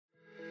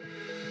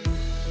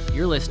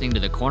You're listening to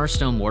the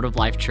Cornerstone Word of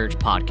Life Church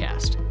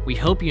podcast. We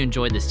hope you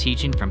enjoyed this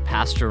teaching from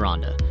Pastor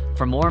Rhonda.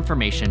 For more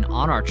information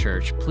on our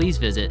church, please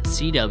visit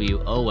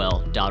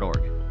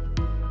cwol.org.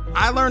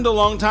 I learned a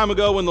long time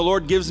ago when the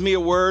Lord gives me a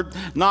word,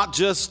 not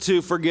just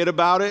to forget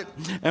about it.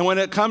 And when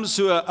it comes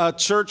to a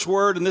church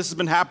word, and this has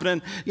been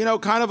happening,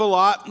 kind of a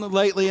lot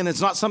lately, and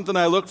it's not something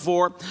I look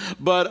for,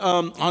 but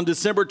on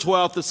December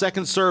 12th, the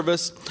second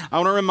service, I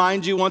want to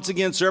remind you once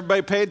again, so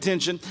everybody pay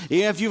attention.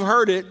 Even if you've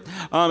heard it,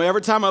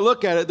 every time I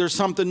look at it, there's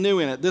something new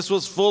in it. This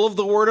was full of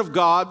the Word of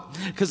God,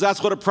 because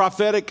that's what a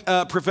prophetic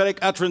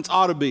utterance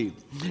ought to be.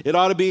 It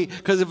ought to be,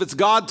 because if it's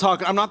God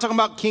talking, I'm not talking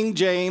about King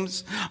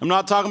James, I'm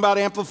not talking about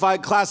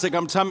Amplified Classic,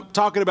 I'm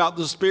talking about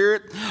the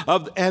Spirit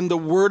and the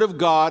Word of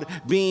God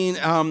being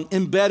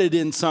embedded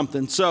in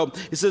something. So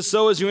it says,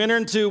 so as you enter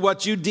into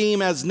what you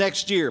deem as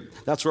next year,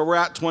 that's where we're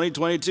at,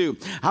 2022.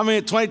 How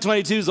many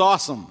 2022 is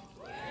awesome?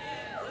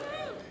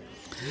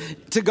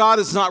 To God,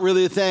 it's not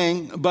really a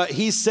thing, but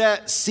He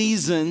set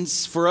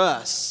seasons for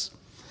us.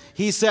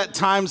 He set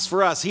times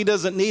for us. He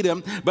doesn't need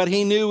them, but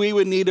He knew we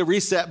would need a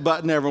reset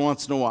button every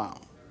once in a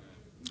while.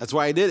 That's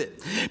why He did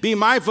it. Be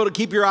mindful to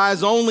keep your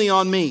eyes only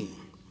on me.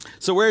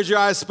 So where's your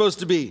eyes supposed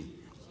to be?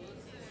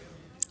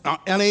 On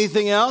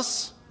anything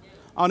else?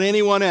 On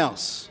anyone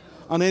else?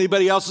 On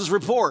anybody else's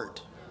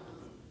report?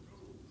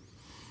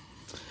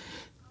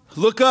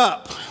 Look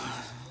up.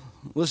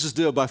 Let's just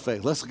do it by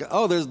faith. Let's go.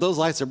 Oh, those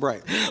lights are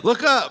bright.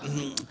 Look up.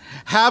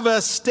 Have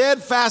a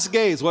steadfast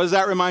gaze. What does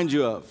that remind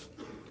you of?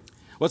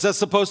 What's that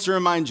supposed to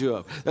remind you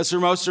of? That's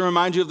supposed to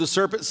remind you of the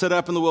serpent set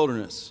up in the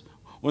wilderness.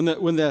 When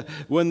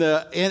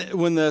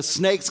the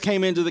snakes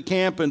came into the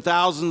camp and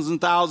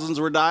thousands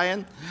were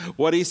dying,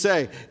 what did He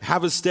say?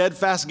 Have a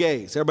steadfast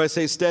gaze. Everybody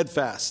say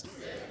steadfast.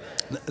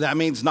 That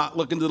means not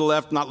looking to the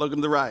left, not looking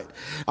to the right.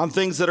 On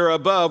things that are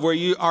above, where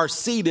you are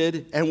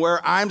seated and where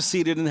I'm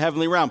seated in the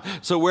heavenly realm.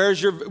 So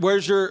where's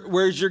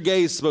your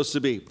gaze supposed to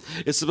be?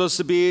 It's supposed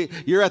to be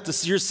you're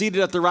seated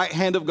at the right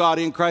hand of God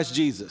in Christ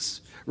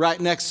Jesus,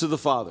 right next to the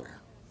Father.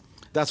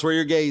 That's where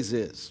your gaze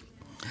is.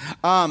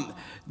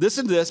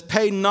 Listen to this,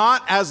 pay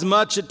not as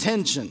much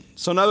attention.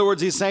 So in other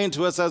words, He's saying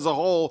to us as a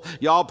whole,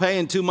 y'all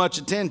paying too much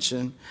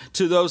attention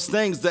to those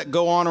things that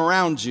go on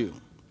around you.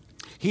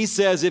 He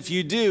says if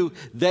you do,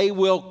 they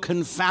will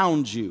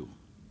confound you.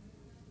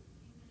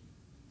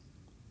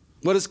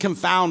 What does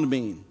confound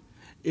mean?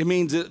 It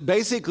means it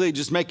basically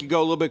just make you go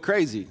a little bit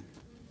crazy.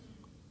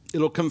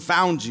 It'll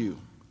confound you.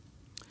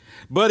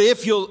 Everybody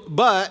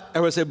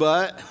say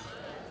but.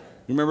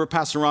 Remember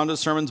Pastor Rhonda's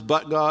sermons,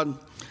 but God?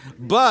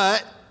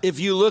 But if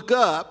you look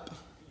up,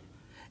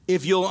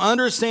 if you'll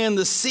understand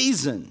the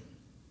season.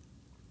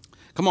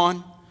 Come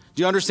on.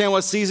 Do you understand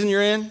what season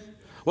you're in?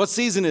 What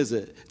season is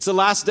it? It's the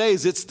last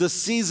days. It's the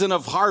season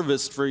of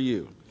harvest for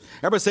you.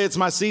 Everybody say it's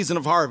my season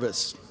of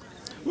harvest.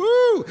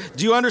 Woo!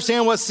 Do you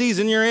understand what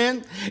season you're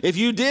in? If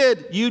you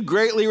did, you'd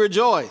greatly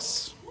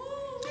rejoice.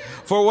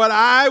 For what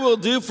I will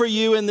do for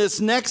you in this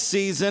next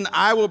season,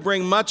 I will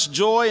bring much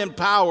joy and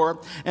power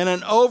and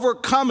an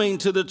overcoming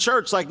to the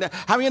church like that.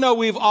 How many know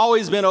we've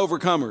always been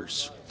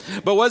overcomers?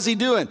 But what's He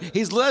doing?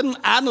 He's adding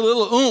a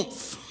little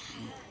oomph,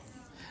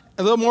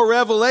 a little more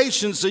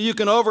revelation so you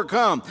can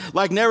overcome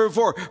like never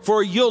before.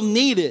 For you'll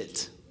need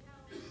it.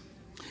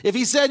 If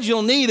He said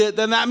you'll need it,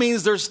 then that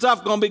means there's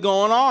stuff going to be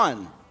going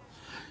on.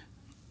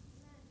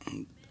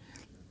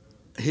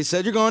 He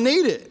said you're going to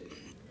need it.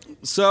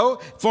 So,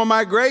 for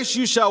my grace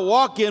you shall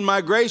walk in, my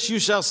grace you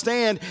shall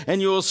stand,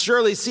 and you will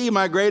surely see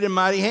my great and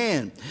mighty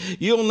hand.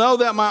 You'll know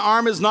that my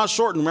arm is not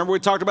shortened. Remember we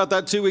talked about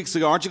that 2 weeks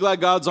ago. Aren't you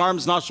glad God's arm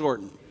is not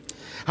shortened?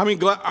 How many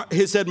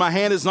He said my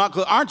hand is not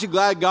closed? Aren't you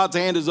glad God's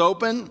hand is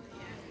open?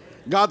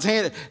 God's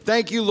hand.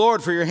 Thank you,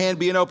 Lord, for your hand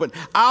being open.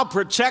 I'll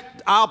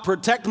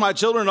protect my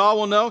children, and all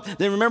will know.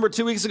 Then remember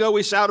 2 weeks ago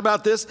we shouted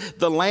about this.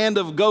 The land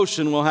of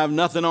Goshen will have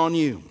nothing on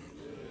you.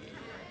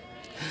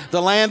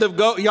 The land of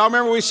Goshen. Y'all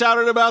remember we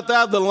shouted about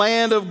that? The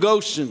land of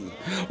Goshen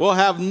will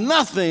have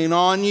nothing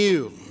on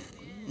you.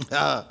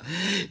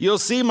 You'll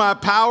see my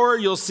power.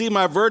 You'll see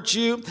my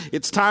virtue.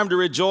 It's time to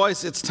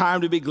rejoice. It's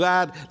time to be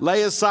glad.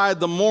 Lay aside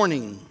the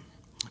mourning.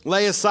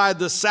 Lay aside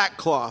the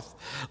sackcloth.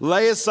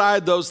 Lay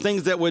aside those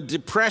things that would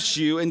depress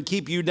you and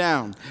keep you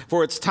down.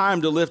 For it's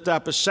time to lift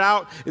up a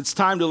shout. It's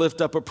time to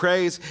lift up a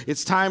praise.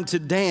 It's time to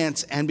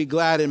dance and be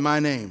glad in my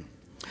name.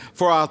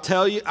 For I've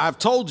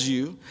told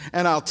you,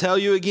 and I'll tell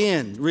you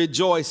again,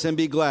 rejoice and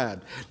be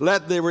glad.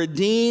 Let the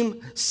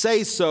redeemed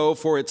say so,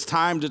 for it's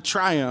time to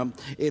triumph.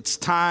 It's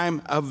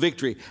time of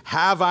victory.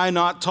 Have I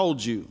not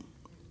told you?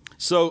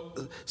 So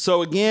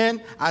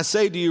again, I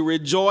say to you,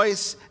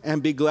 rejoice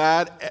and be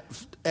glad.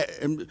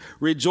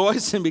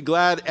 Rejoice and be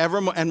glad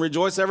evermore, and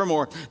rejoice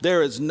evermore.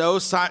 There is no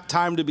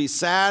time to be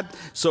sad.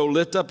 So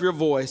lift up your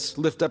voice,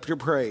 lift up your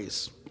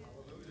praise.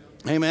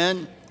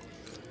 Amen.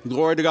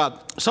 Glory to God.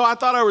 So I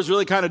thought I was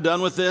really kind of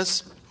done with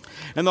this.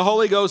 And the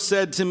Holy Ghost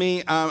said to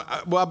me,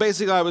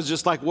 basically I was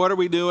just like, what are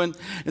we doing?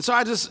 And so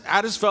I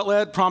just felt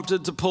led,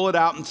 prompted to pull it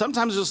out. And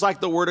sometimes just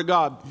like the Word of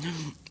God,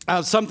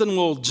 something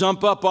will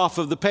jump up off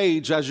of the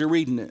page as you're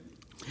reading it.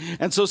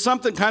 And so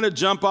something kind of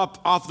jumped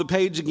off the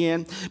page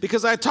again,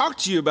 because I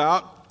talked to you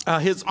about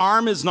his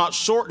arm is not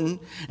shortened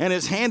and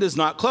his hand is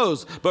not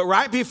closed. But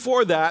right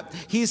before that,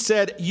 he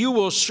said, you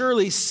will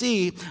surely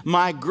see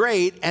my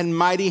great and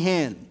mighty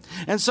hand.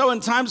 And so in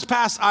times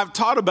past, I've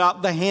taught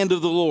about the hand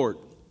of the Lord.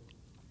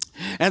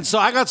 And so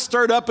I got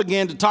stirred up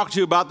again to talk to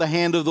you about the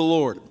hand of the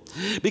Lord.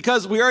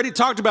 Because we already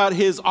talked about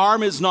his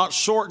arm is not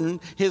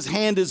shortened, his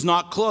hand is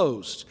not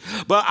closed.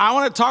 But I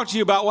want to talk to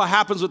you about what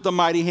happens with the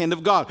mighty hand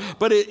of God.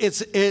 But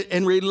it's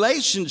in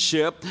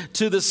relationship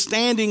to the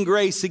standing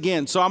grace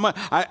again. So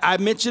I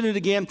mentioned it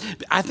again.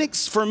 I think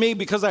for me,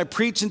 because I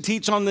preach and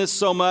teach on this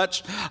so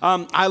much,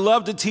 I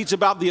love to teach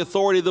about the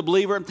authority of the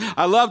believer.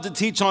 I love to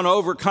teach on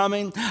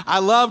overcoming. I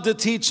love to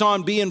teach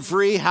on being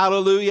free.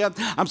 Hallelujah.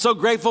 I'm so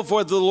grateful for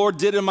what the Lord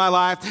did in my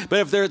life. But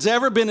if there's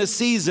ever been a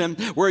season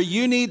where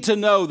you need to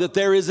know that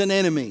there is an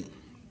enemy,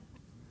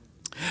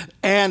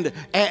 and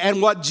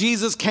what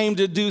Jesus came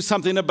to do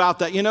something about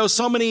that. You know,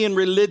 so many in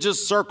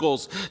religious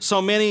circles, so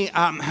many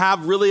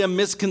have really a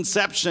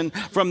misconception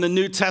from the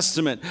New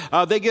Testament.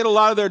 They get a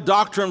lot of their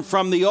doctrine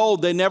from the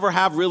Old. They never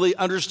have really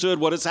understood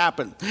what has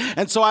happened.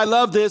 And so I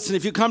love this. And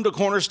if you come to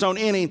Cornerstone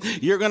Inning,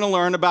 you're going to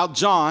learn about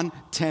John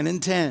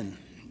 10:10.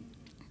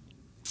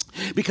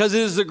 Because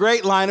it is a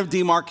great line of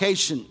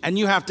demarcation, and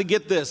you have to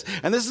get this.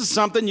 And this is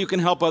something you can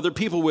help other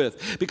people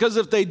with. Because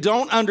if they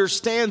don't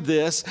understand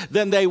this,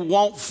 then they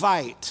won't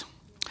fight.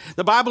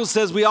 The Bible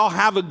says we all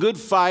have a good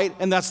fight,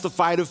 and that's the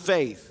fight of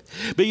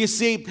faith. But you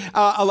see,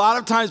 a lot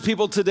of times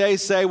people today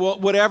say, well,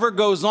 whatever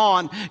goes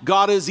on,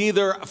 God is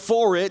either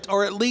for it,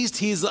 or at least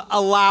he's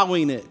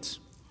allowing it.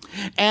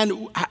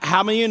 And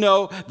how many of you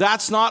know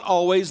that's not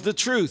always the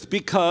truth?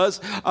 Because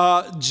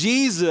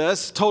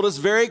Jesus told us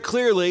very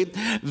clearly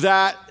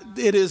that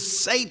it is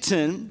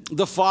Satan,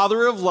 the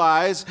father of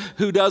lies,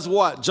 who does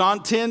what? John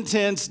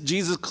 10:10,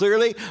 Jesus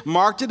clearly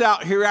marked it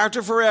out,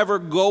 hereafter forever,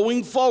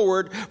 going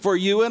forward for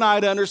you and I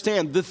to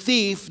understand. The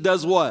thief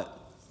does what?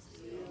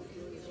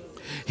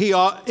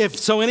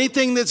 So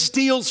anything that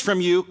steals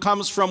from you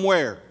comes from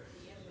where?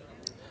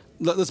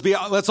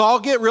 Let's all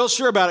get real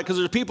sure about it, because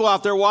there's people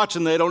out there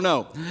watching, they don't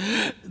know.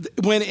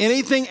 When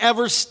anything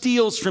ever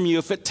steals from you,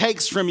 if it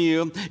takes from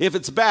you, if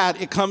it's bad,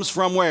 it comes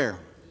from where?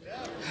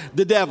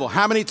 The devil.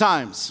 How many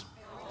times?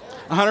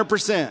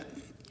 100%.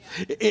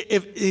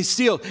 If he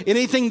steals,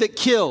 anything that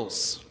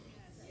kills,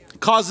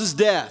 causes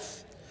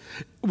death,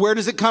 where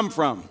does it come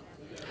from?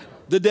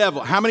 The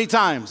devil. How many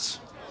times?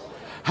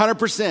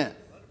 100%.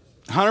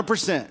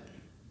 100%.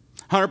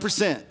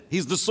 100%.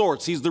 He's the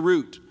source. He's the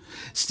root.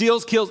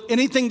 Steals, kills,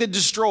 anything that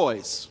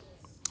destroys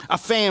a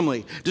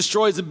family,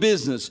 destroys a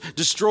business,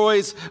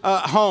 destroys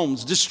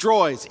homes,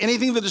 destroys,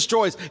 anything that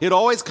destroys, it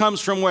always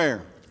comes from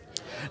where?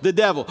 The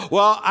devil.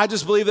 Well, I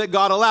just believe that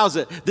God allows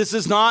it. This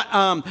is not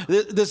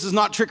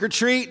trick or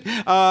treat.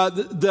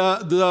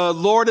 The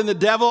Lord and the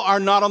devil are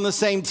not on the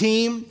same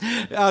team.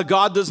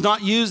 God does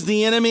not use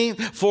the enemy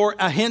for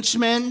a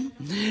henchman.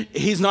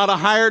 He's not a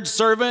hired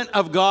servant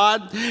of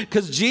God,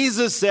 because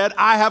Jesus said,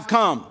 I have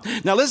come.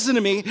 Now listen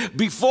to me.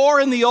 Before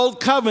in the old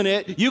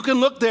covenant, you can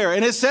look there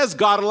and it says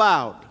God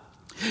allowed,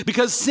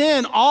 because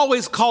sin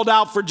always called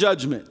out for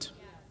judgment.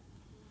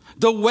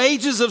 The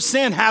wages of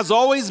sin has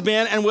always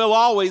been and will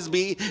always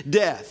be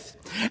death.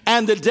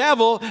 And the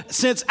devil,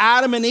 since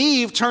Adam and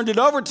Eve turned it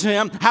over to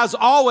him, has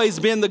always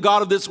been the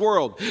god of this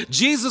world.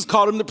 Jesus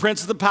called him the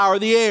prince of the power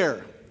of the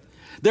air.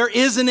 There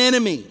is an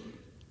enemy.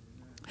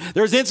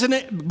 There's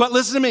incident, but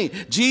listen to me.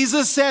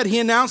 Jesus said, he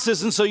announced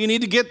this, and so you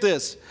need to get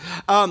this.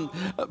 But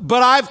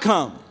I've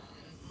come.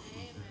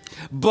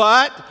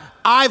 But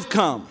I've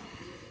come.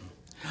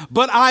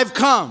 But I've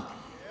come.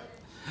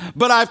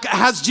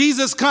 Has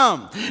Jesus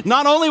come?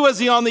 Not only was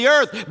he on the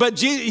earth, but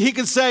he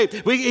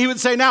would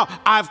say, now,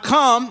 I've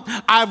come,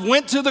 I've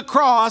went to the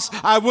cross,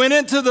 I went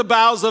into the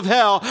bowels of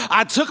hell,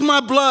 I took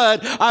my blood,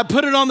 I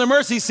put it on the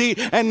mercy seat,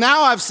 and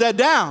now I've sat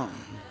down.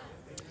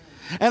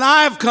 And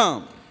I've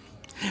come.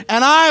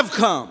 And I've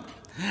come.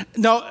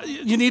 No,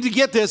 you need to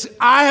get this.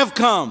 I have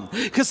come.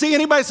 Because see,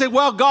 anybody say,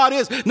 well, God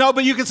is. No,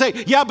 but you can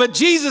say, yeah, but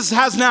Jesus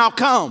has now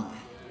come.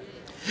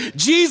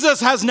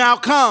 Jesus has now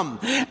come,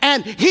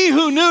 and he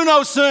who knew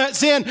no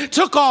sin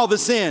took all the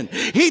sin.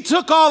 He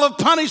took all of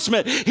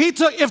punishment.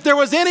 If there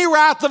was any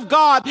wrath of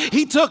God,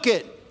 he took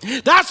it.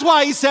 That's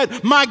why he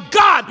said, my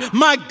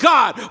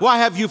God, why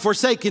have you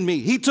forsaken me?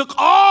 He took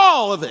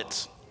all of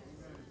it.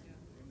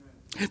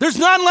 There's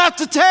none left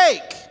to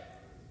take.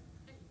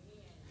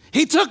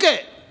 He took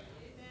it.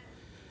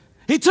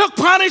 He took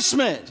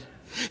punishment.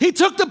 He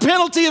took the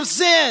penalty of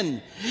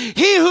sin.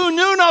 He who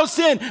knew no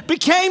sin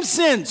became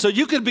sin so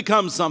you could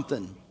become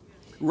something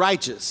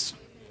righteous.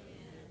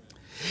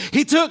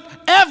 He took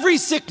every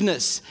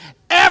sickness,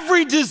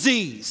 every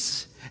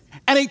disease,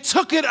 and he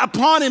took it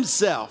upon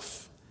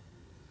himself.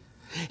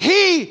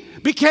 He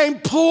became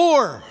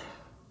poor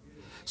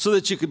so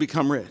that you could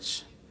become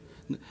rich.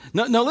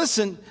 No,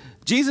 listen,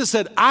 Jesus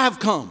said, I have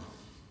come,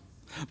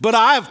 but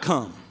I have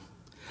come,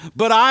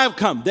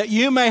 that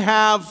you may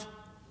have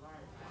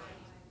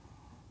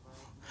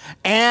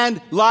and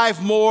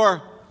life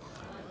more.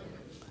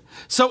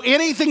 So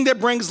anything that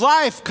brings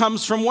life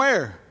comes from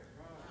where?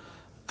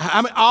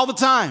 I mean, all the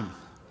time.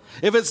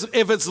 If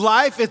it's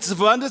life, it's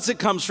abundance, it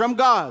comes from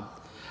God.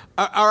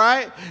 All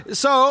right?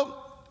 So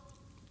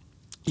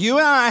you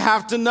and I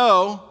have to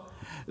know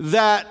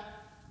that,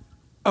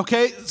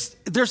 okay,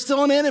 there's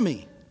still an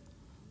enemy.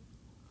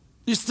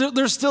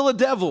 There's still a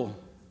devil.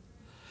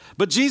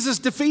 But Jesus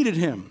defeated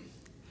him.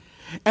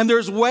 And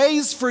there's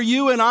ways for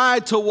you and I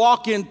to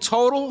walk in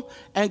total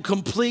and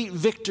complete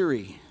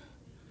victory.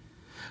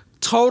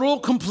 Total,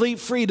 complete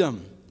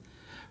freedom.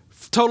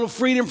 Total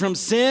freedom from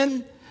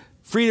sin,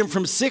 freedom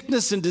from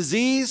sickness and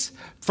disease,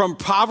 from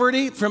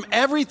poverty, from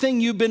everything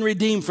you've been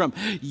redeemed from.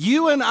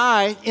 You and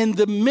I, in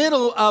the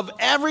middle of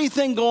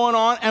everything going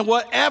on and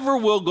whatever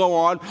will go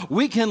on,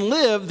 we can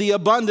live the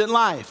abundant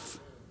life.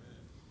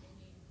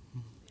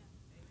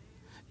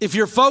 If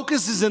your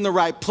focus is in the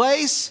right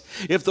place,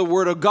 if the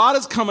word of God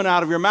is coming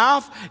out of your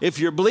mouth, if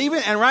you're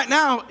believing, and right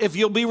now, if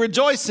you'll be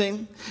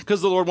rejoicing, because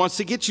the Lord wants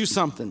to get you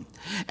something.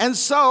 And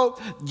so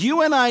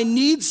you and I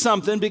need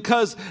something,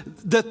 because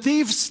the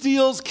thief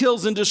steals,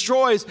 kills, and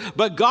destroys,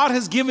 but God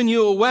has given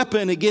you a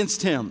weapon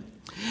against him.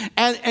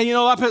 And you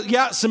know,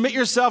 submit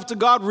yourself to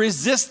God,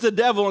 resist the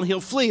devil, and he'll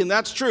flee, and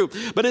that's true.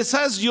 But it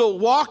says you'll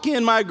walk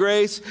in my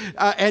grace,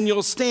 and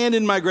you'll stand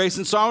in my grace.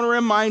 And so I want to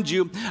remind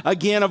you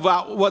again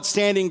about what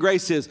standing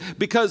grace is,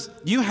 because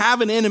you have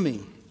an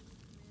enemy.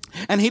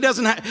 And he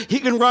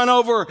can run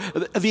over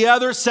the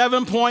other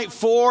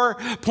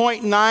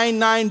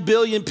 7.4.99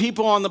 billion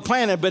people on the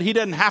planet, but he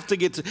doesn't have to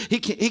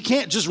he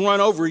can't just run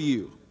over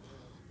you.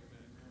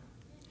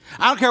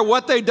 I don't care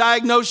what they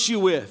diagnose you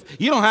with.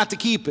 You don't have to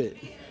keep it.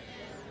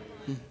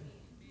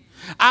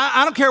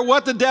 I don't care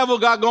what the devil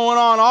got going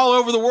on all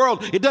over the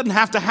world. It doesn't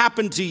have to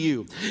happen to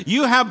you.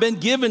 You have been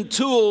given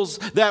tools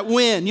that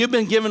win. You've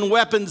been given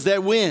weapons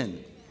that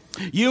win.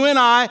 You and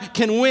I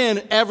can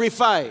win every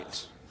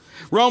fight.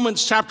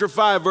 Romans chapter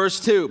 5,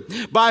 verse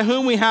 2. By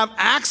whom we have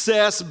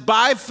access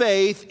by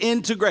faith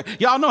into grace.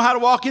 Y'all know how to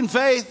walk in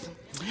faith?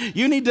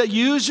 You need to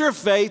use your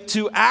faith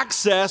to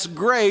access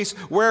grace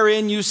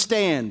wherein you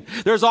stand.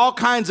 There's all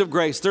kinds of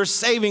grace. There's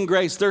saving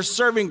grace. There's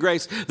serving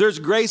grace. There's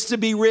grace to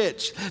be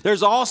rich.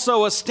 There's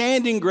also a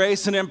standing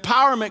grace, an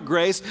empowerment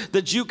grace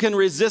that you can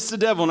resist the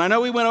devil. And I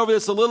know we went over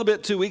this a little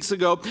bit 2 weeks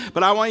ago,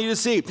 but I want you to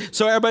see.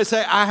 So everybody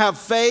say, I have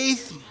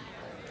faith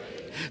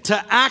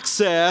to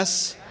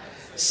access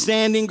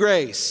standing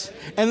grace.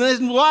 And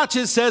then watch,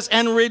 it says,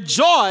 and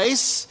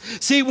rejoice.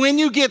 See, when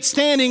you get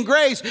standing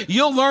grace,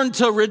 you'll learn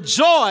to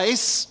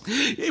rejoice.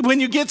 When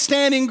you get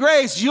standing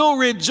grace, you'll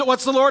rejoice.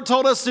 What's the Lord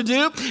told us to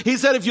do? He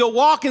said, if you'll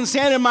walk and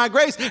stand in my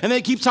grace, and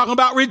they keep talking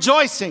about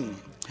rejoicing.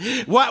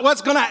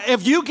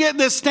 If you get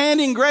this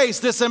standing grace,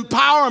 this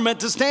empowerment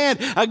to stand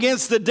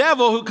against the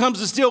devil who comes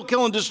to steal,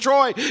 kill, and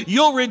destroy,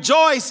 you'll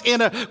rejoice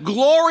in a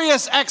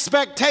glorious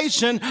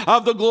expectation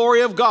of the glory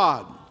of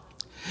God.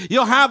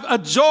 You'll have a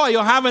joy.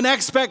 You'll have an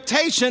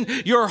expectation.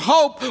 Your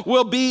hope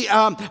will be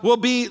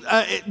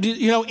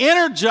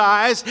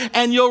energized,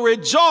 and you'll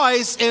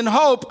rejoice in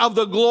hope of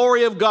the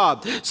glory of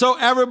God. So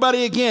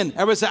everybody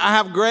say, I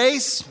have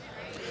grace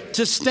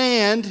to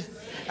stand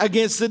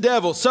against the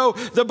devil. So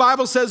the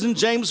Bible says in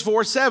James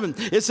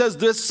 4:7, it says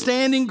this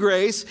standing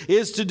grace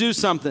is to do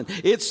something.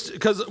 It's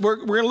because we're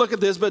going to look at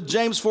this, but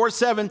James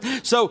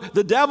 4:7. So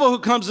the devil who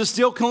comes to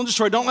steal, kill, and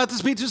destroy. Don't let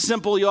this be too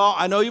simple, y'all.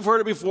 I know you've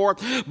heard it before,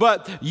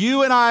 but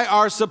you and I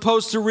are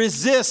supposed to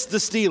resist the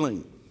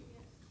stealing.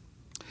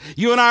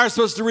 You and I are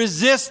supposed to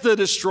resist the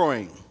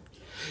destroying.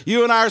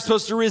 You and I are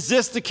supposed to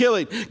resist the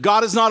killing.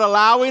 God is not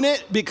allowing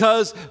it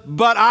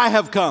but I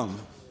have come.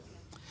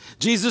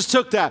 Jesus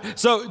took that.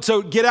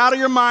 So get out of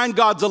your mind.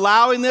 God's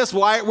allowing this.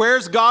 Why?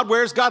 Where's God?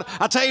 Where's God?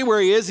 I'll tell you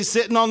where he is. He's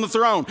sitting on the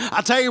throne.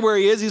 I'll tell you where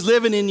he is. He's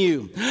living in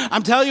you.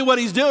 I'm telling you what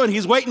he's doing.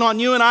 He's waiting on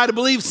you and I to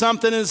believe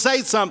something and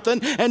say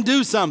something and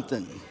do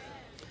something.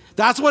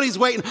 That's what he's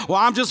waiting. Well,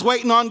 I'm just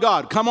waiting on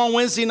God. Come on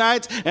Wednesday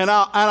nights and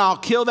I'll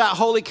kill that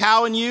holy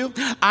cow in you.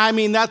 I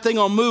mean, that thing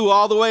will moo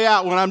all the way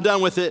out when I'm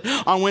done with it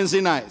on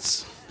Wednesday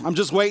nights. I'm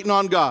just waiting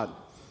on God.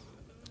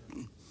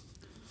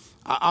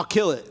 I'll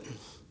kill it.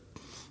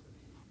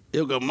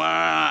 It'll go,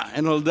 "Mah,"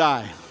 and it'll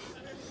die.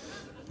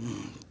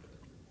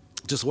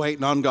 Just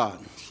waiting on God.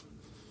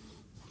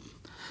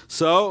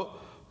 So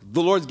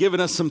the Lord's given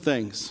us some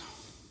things.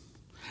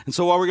 And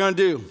so what we're going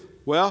to do?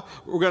 Well,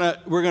 we're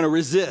going to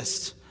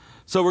resist.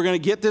 So we're going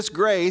to get this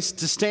grace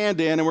to stand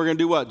in, and we're going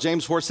to do what?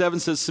 James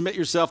 4:7 says, submit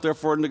yourself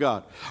therefore unto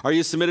God. Are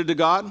you submitted to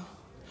God?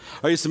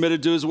 Are you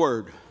submitted to his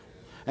word?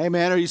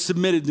 Amen. Are you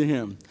submitted to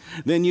him?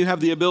 Then you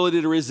have the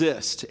ability to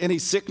resist any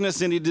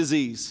sickness, any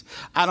disease.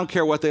 I don't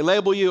care what they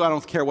label you. I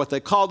don't care what they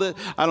called it.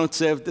 I don't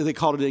say if they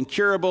called it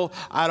incurable.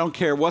 I don't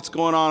care what's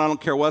going on. I don't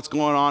care what's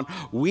going on.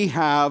 We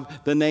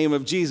have the name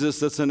of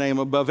Jesus. That's the name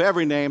above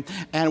every name.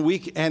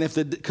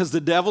 Because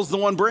the devil's the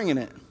one bringing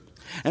it.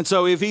 And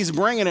so if he's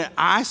bringing it,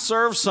 I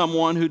serve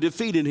someone who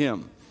defeated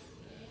him.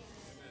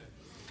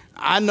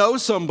 I know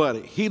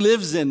somebody. He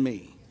lives in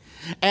me.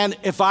 And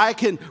if I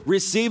can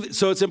receive,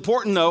 so it's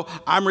important though,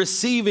 I'm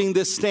receiving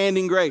this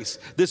standing grace.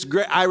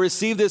 I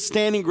receive this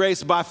standing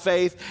grace by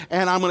faith,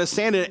 and I'm going to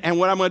stand in it. And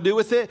what I'm going to do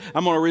with it,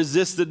 I'm going to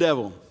resist the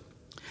devil.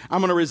 I'm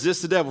going to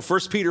resist the devil. 1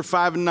 Peter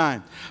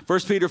 5:9. 1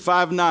 Peter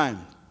 5:9.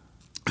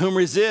 Whom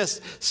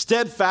resist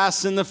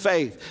steadfast in the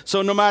faith.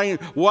 So no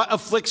matter what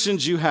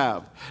afflictions you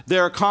have,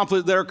 they're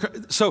accomplished.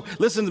 So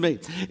listen to me.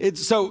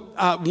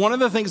 One of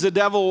the things the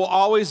devil will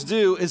always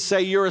do is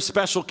say you're a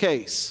special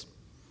case.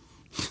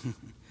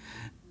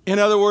 In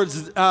other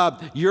words,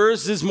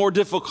 yours is more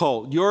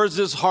difficult. Yours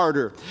is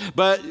harder.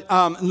 But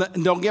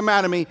don't get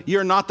mad at me.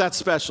 You're not that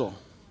special.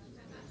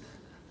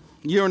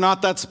 You're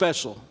not that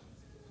special.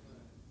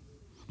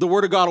 The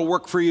Word of God will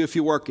work for you if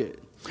you work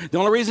it. The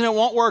only reason it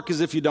won't work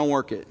is if you don't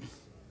work it.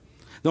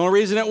 The only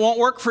reason it won't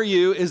work for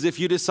you is if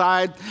you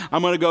decide,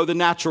 I'm going to go the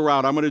natural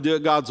route. I'm going to do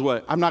it God's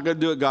way. I'm not going to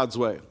do it God's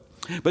way.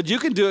 But you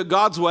can do it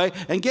God's way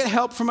and get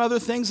help from other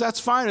things. That's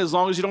fine, as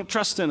long as you don't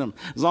trust in them,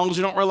 as long as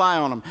you don't rely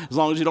on them, as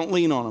long as you don't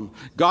lean on them.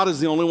 God is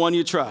the only one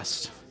you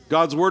trust.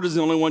 God's word is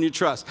the only one you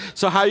trust.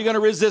 So how are you going to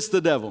resist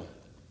the devil?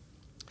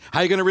 How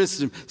are you going to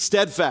resist him?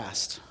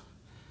 Steadfast,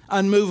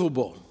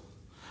 unmovable.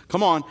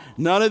 Come on,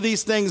 none of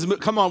these things,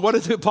 come on, what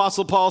did the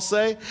Apostle Paul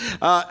say?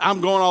 I'm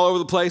going all over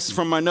the place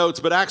from my notes,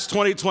 but Acts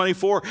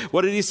 20:24,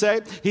 what did he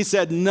say? He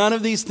said, none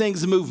of these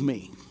things move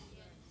me.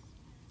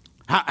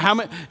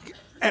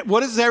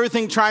 What is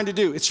everything trying to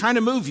do? It's trying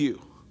to move you.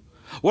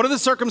 What do the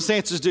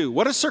circumstances do?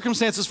 What are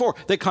circumstances for?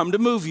 They come to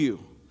move you.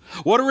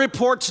 What do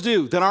reports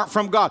do that aren't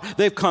from God?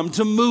 They've come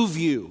to move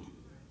you.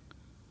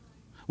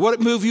 What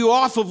move you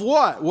off of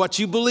what? What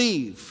you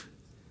believe.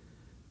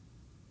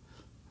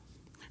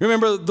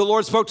 Remember, the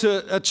Lord spoke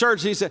to a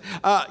church. He said,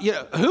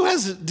 who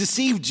has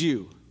deceived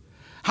you?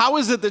 How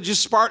is it that you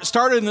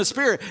started in the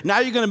Spirit? Now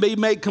you're going to be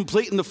made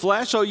complete in the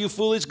flesh, oh, you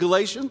foolish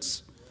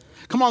Galatians?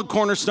 Come on,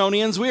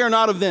 Cornerstonians, we are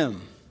not of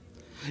them.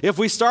 If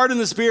we start in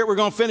the Spirit, we're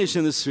going to finish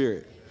in the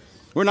Spirit.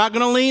 We're not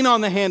going to lean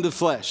on the hand of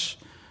flesh.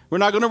 We're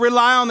not going to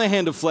rely on the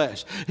hand of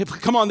flesh.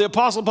 Come on, the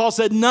Apostle Paul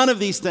said none of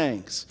these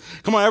things.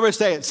 Come on, everybody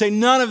say it. Say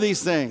none of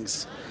these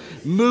things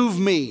move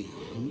me.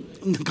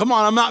 Come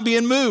on, I'm not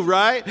being moved,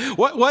 right?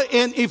 What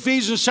in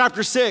Ephesians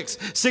chapter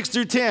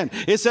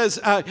 6:6-10, it says,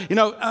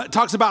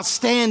 talks about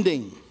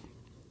standing.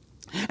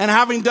 And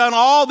having done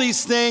all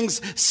these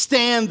things,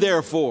 stand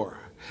therefore.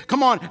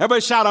 Come on,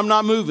 everybody shout, I'm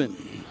not moving.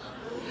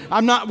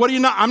 I'm not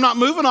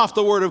moving off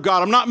the word of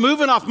God. I'm not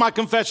moving off my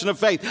confession of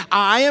faith.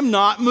 I am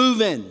not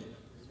moving.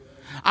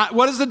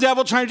 What is the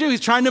devil trying to do? He's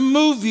trying to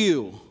move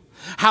you.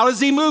 How does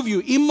he move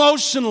you?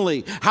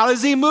 Emotionally. How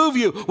does he move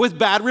you? With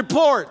bad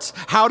reports.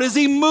 How does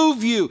he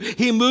move you?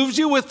 He moves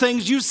you with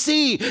things you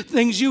see,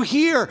 things you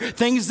hear,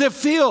 things that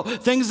feel,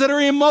 things that are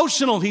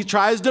emotional. He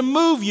tries to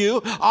move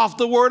you off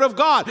the word of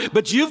God.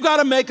 But you've got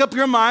to make up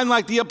your mind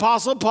like the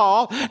Apostle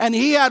Paul, and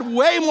he had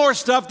way more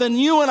stuff than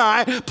you and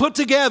I put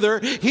together.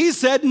 He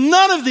said,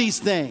 none of these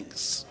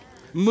things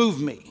move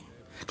me.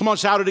 Come on,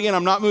 shout it again.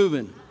 I'm not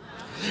moving.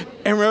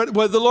 And what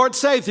did the Lord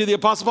say through the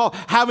Apostle Paul?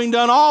 Having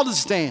done all to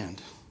stand.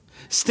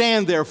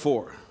 Stand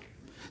therefore.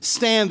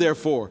 Stand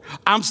therefore.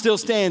 I'm still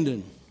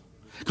standing.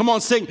 Come on,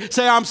 sing it,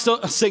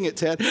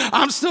 Ted.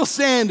 I'm still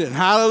standing.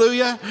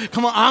 Hallelujah.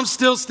 Come on, I'm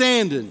still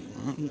standing.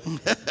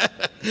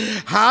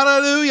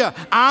 Hallelujah.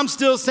 I'm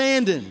still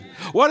standing.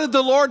 What did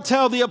the Lord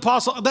tell the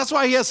apostle? That's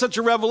why he has such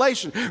a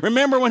revelation.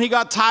 Remember when he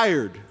got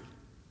tired?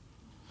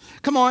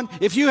 Come on,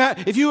 if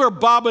you were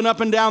bobbing up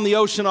and down the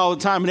ocean all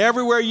the time, and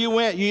everywhere you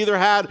went, you either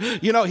had,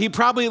 he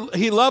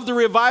loved the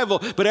revival,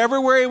 but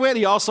everywhere he went,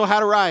 he also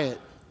had a riot.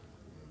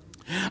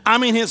 I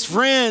mean, his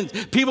friends,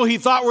 people he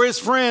thought were his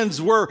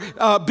friends were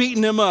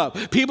beating him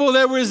up. People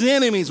that were his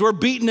enemies were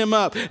beating him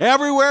up.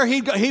 Everywhere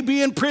he'd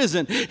be in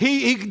prison.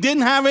 He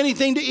didn't have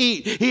anything to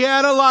eat. He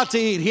had a lot to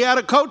eat. He had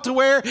a coat to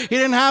wear. He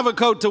didn't have a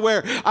coat to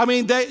wear. I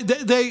mean,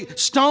 they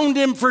stoned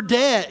him for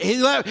dead.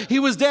 He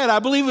was dead. I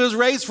believe he was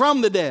raised from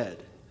the dead.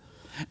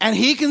 And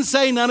he can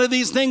say, none of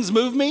these things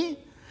move me.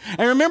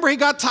 And remember, he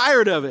got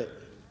tired of it.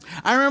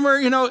 I remember,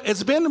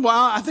 it's been a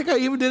while. I think I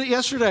even did it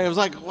yesterday. I was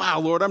like, wow,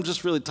 Lord, I'm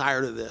just really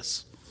tired of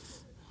this.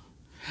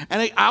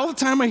 And all the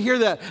time I hear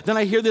that, then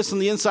I hear this on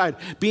the inside.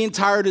 Being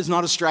tired is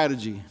not a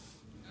strategy.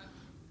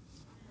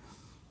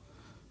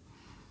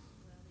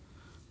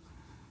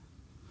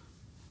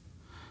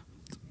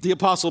 The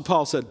Apostle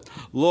Paul said,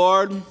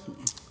 Lord,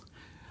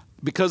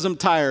 because I'm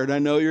tired, I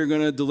know you're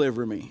going to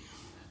deliver me.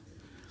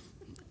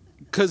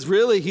 Because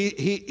really,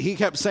 he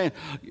kept saying,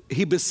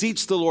 he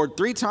beseeched the Lord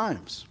 3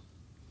 times.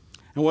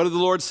 And what did the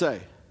Lord say?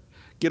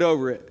 Get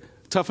over it.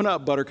 Toughen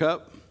up,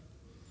 buttercup.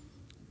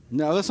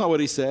 No, that's not what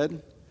he said.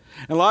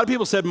 And a lot of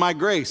people said, my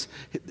grace.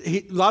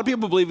 A lot of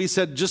people believe he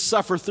said, just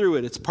suffer through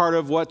it. It's part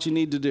of what you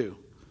need to do.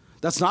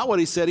 That's not what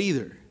he said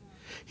either.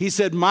 He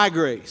said, my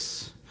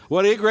grace.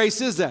 What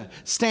grace is that?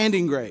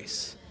 Standing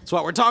grace. That's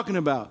what we're talking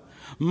about.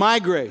 My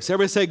grace.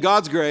 Everybody say,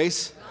 God's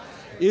grace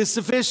is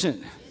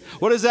sufficient.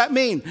 What does that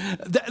mean?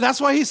 That's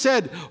why he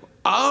said,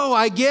 oh,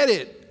 I get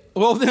it.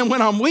 Well, then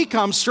when I'm weak,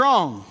 I'm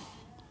strong.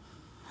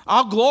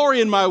 I'll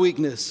glory in my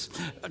weakness.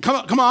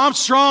 Come on, I'm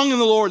strong in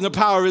the Lord and the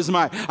power of his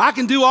might. I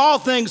can do all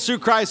things through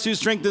Christ who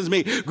strengthens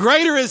me.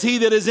 Greater is he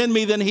that is in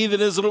me than he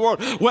that is in the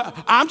world. Well,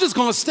 I'm just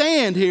going to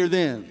stand here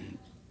then.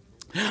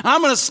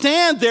 I'm going to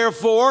stand,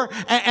 therefore,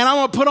 and I'm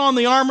going to put on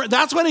the armor.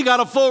 That's when he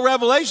got a full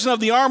revelation of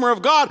the armor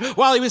of God.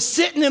 While he was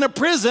sitting in a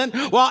prison,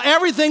 while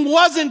everything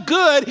wasn't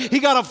good, he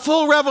got a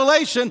full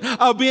revelation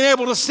of being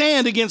able to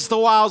stand against the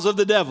wiles of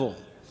the devil.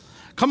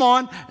 Come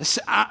on.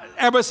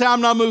 Everybody say,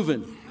 I'm not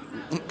moving.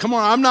 Come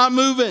on, I'm not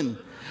moving.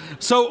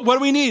 So what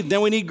do we need?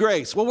 Then we need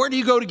grace. Well, where do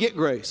you go to get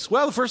grace?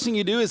 Well, the first thing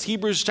you do is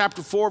Hebrews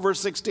chapter 4,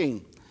 verse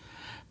 16.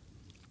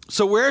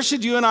 So where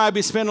should you and I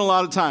be spending a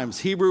lot of times?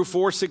 Hebrews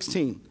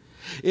 4:16.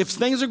 If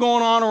things are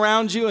going on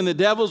around you and the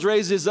devil's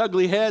raised his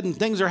ugly head and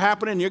things are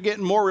happening, you're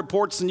getting more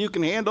reports than you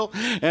can handle,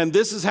 and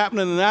this is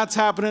happening and that's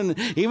happening.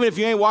 Even if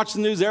you ain't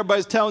watching the news,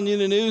 everybody's telling you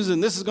the news,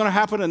 and this is going to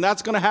happen and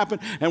that's going to happen,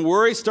 and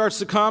worry starts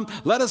to come.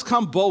 Let us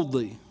come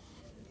boldly.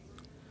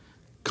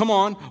 Come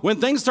on. When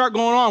things start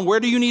going on, where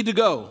do you need to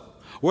go?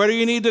 Where do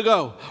you need to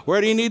go? Where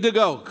do you need to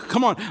go?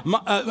 Come on.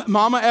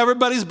 Mama,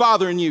 everybody's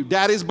bothering you.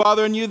 Daddy's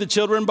bothering you. The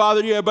children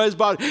bother you. Everybody's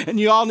bothering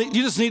you. And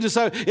you just need to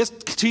say,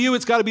 to you,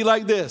 it's got to be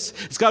like this.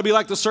 It's got to be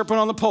like the serpent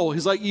on the pole.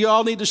 He's like, you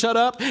all need to shut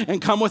up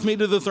and come with me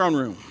to the throne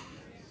room.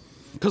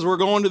 Because we're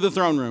going to the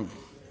throne room.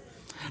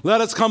 Let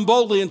us come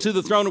boldly into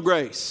the throne of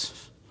grace.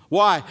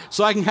 Why?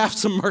 So I can have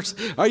some mercy.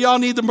 Y'all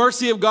need the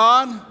mercy of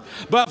God?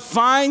 But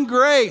find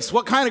grace.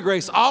 What kind of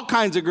grace? All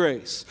kinds of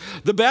grace.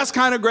 The best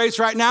kind of grace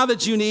right now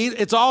that you need,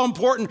 it's all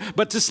important,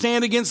 but to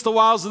stand against the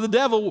wiles of the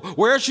devil,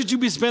 where should you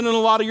be spending a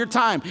lot of your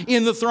time?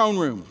 In the throne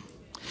room.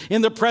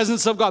 In the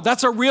presence of God.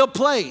 That's a real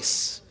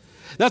place.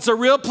 That's a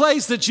real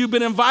place that you've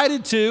been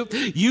invited to.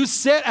 You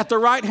sit at the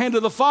right hand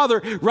of the Father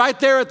right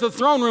there at the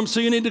throne room, so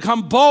you need to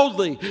come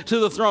boldly to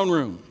the throne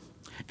room.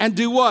 And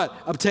do what?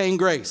 Obtain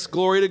grace.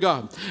 Glory to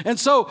God. And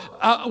so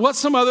what's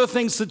some other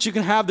things that you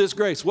can have this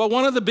grace? Well,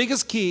 one of the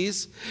biggest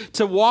keys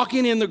to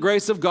walking in the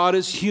grace of God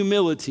is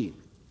humility.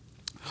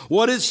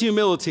 What is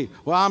humility?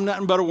 Well, I'm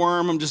nothing but a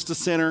worm. I'm just a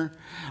sinner.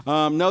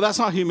 No, that's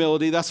not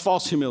humility. That's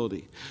false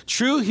humility.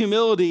 True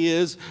humility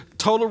is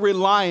total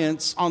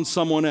reliance on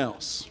someone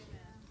else.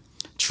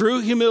 True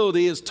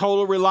humility is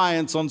total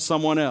reliance on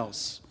someone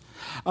else.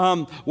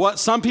 What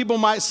some people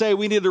might say,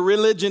 we need a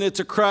religion, it's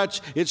a crutch,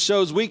 it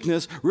shows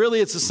weakness. Really,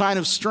 it's a sign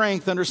of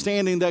strength,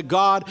 understanding that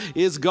God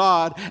is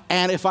God.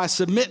 And if I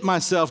submit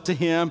myself to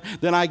him,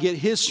 then I get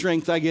his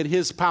strength, I get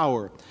his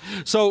power.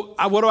 So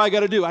what do I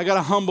got to do? I got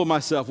to humble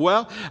myself.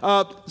 Well,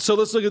 so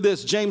let's look at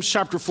this. James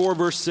chapter 4,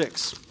 verse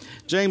 6.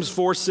 James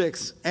 4,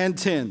 6 and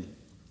 10.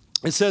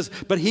 It says,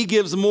 but he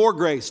gives more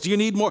grace. Do you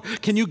need more?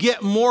 Can you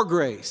get more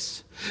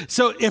grace?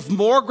 So if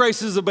more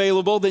grace is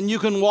available, then you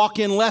can walk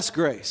in less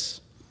grace.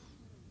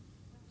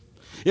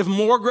 If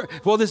more,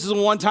 well, this is a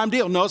one-time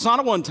deal. No, it's not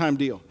a one-time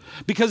deal.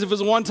 Because if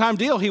it's a one-time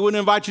deal, he wouldn't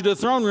invite you to the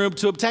throne room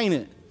to obtain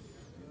it.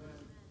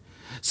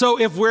 So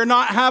if we're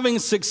not having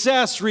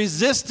success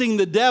resisting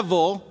the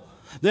devil,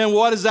 then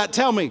what does that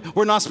tell me?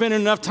 We're not spending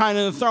enough time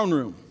in the throne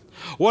room.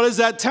 What does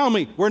that tell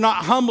me? We're not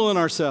humbling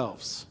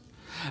ourselves.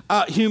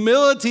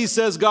 Humility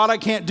says, God, I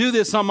can't do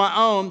this on my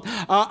own.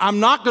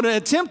 I'm not going to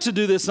attempt to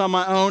do this on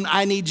my own.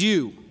 I need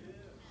you.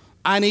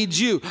 I need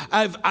you.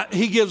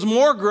 He gives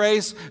more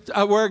grace.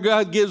 Where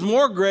God gives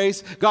more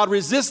grace, God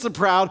resists the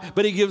proud,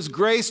 but he gives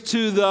grace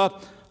to the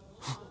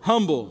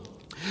humble.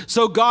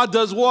 So God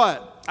does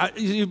what?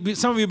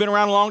 Some of you have been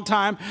around a long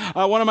time.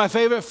 One of my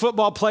favorite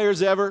football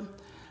players ever.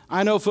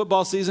 I know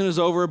football season is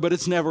over, but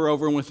it's never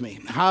over with me.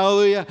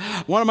 Hallelujah.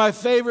 One of my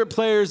favorite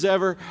players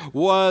ever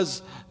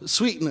was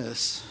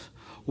Sweetness,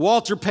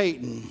 Walter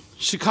Payton,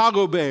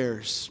 Chicago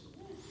Bears.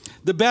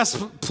 The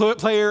best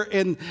player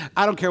in,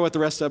 I don't care what the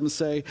rest of them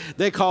say.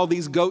 They call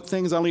these GOAT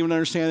things. I don't even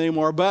understand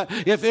anymore. But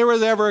if there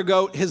was ever a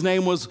GOAT, his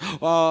name was,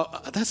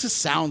 that just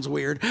sounds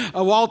weird,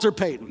 Walter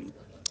Payton.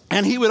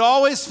 And he would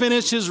always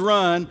finish his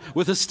run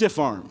with a stiff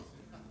arm.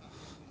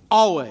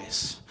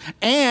 Always.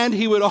 And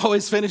he would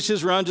always finish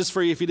his run, just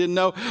for you if you didn't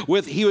know,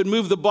 he would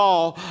move the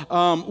ball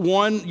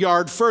 1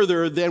 yard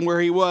further than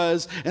where he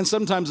was, and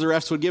sometimes the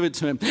refs would give it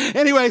to him.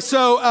 Anyway,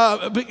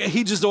 so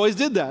he just always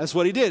did that. That's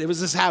what he did. It was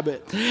his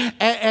habit.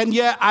 And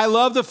yet I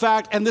love the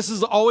fact, and this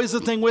is always the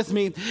thing with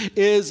me,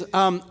 is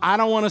I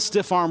don't want a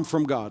stiff arm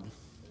from God.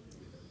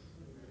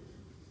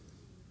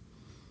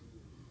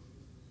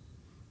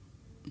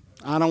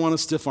 I don't want a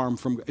stiff arm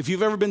from God. If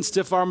you've ever been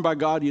stiff armed by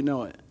God, you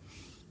know it.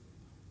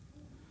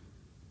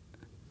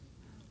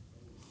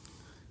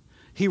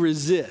 He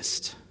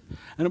resists.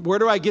 And where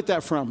do I get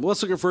that from? Well,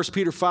 let's look at 1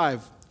 Peter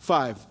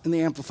 5:5 in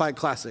the Amplified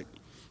Classic.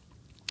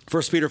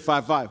 1 Peter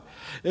 5:5.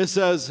 It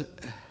says,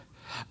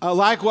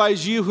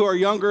 likewise, you who are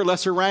younger,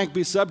 lesser rank,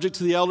 be subject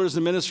to the elders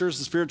and ministers,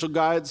 the spiritual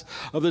guides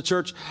of the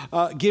church,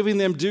 giving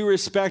them due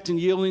respect and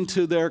yielding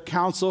to their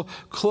counsel.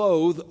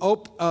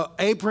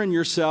 Apron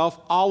yourself,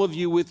 all of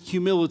you, with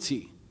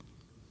humility.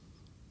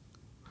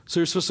 So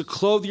you're supposed to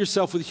clothe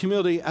yourself with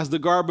humility as the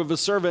garb of a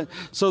servant,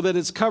 so that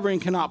its covering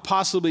cannot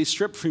possibly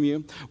strip from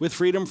you, with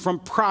freedom from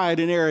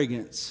pride and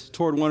arrogance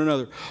toward one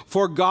another.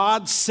 For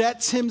God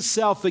sets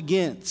himself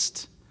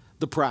against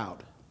the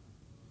proud.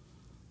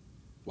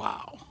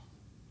 Wow.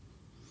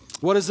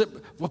 What is it?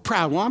 Well,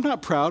 proud. Well, I'm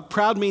not proud.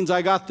 Proud means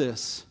I got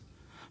this.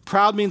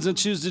 Proud means I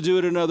choose to do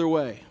it another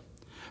way.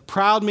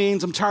 Proud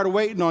means I'm tired of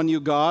waiting on you,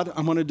 God.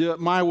 I'm going to do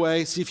it my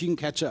way, see if you can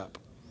catch up.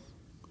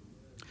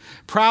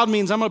 Proud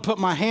means I'm going to put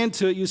my hand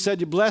to it. You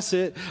said you bless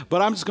it,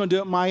 but I'm just going to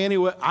do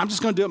it I'm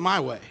just going to do it my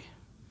way.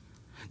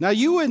 Now,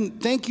 you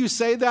wouldn't think you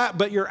say that,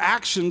 but your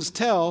actions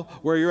tell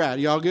where you're at.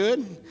 Y'all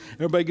good?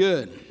 Everybody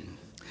good?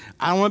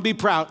 I don't want to be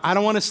proud. I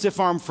don't want to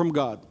stiff arm from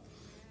God.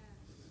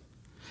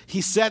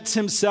 He sets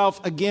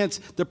himself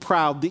against the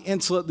proud, the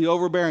insolent, the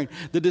overbearing,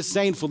 the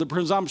disdainful, the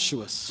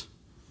presumptuous.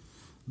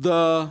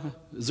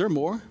 Is there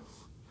more?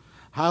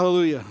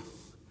 Hallelujah.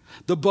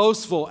 The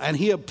boastful, and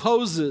he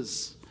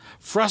opposes,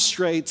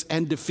 frustrates,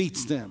 and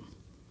defeats them,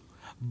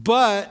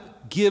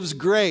 but gives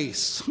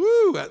grace.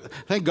 Woo,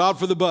 thank God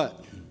for the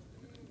but.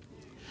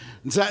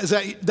 Let's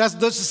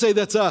just say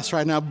that's us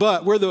right now.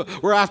 But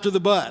we're after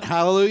the but.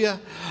 Hallelujah.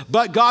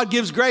 But God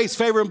gives grace,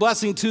 favor, and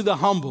blessing to the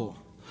humble.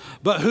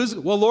 But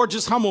Lord,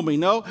 just humble me.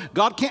 No,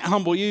 God can't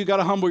humble you. You got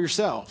to humble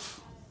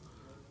yourself.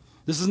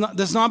 This is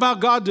not about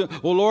God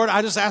well, Lord,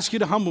 I just ask you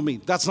to humble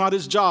me. That's not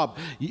his job.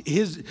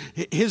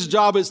 His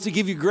job is to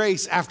give you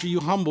grace after you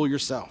humble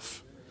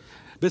yourself.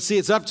 But see,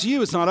 it's up to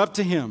you. It's not up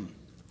to him.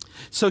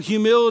 So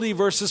humility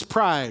versus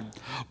pride.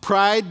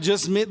 Pride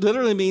just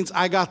literally means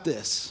I got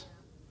this.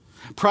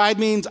 Pride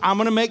means I'm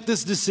going to make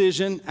this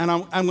decision and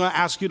I'm going to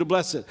ask you to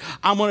bless it.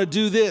 I'm going to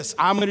do this.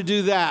 I'm going to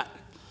do that.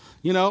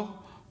 You know,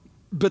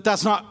 but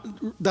that's not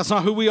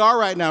who we are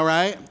right now,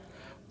 right?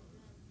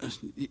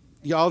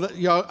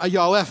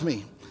 Y'all left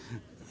me.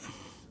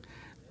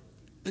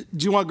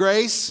 Do you want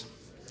grace?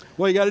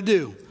 What you got to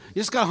do?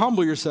 You just got to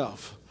humble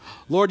yourself.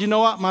 Lord, you know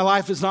what? My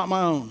life is not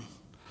my own.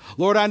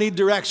 Lord, I need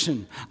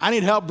direction. I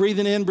need help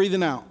breathing in,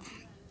 breathing out.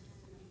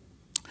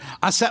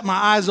 I set my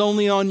eyes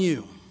only on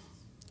you.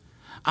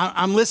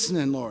 I'm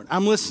listening, Lord.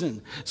 I'm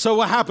listening. So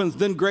what happens?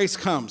 Then grace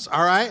comes,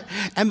 all right?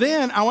 And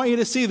then I want you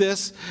to see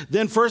this.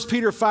 Then 1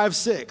 Peter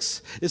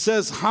 5:6. It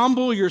says,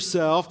 humble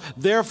yourself,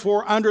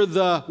 therefore, under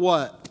the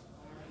what?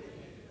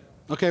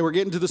 Okay, we're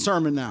getting to the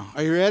sermon now.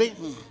 Are you ready?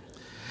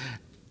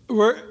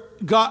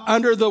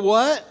 Under the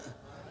what?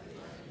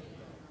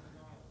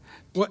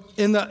 What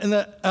in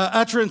the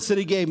utterance that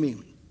he gave me,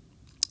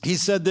 he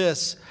said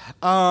this.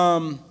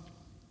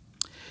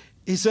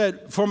 He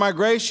said, for my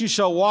grace you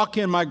shall walk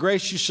in, my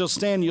grace you shall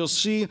stand.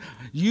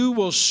 You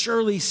will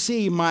surely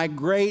see my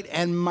great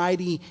and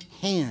mighty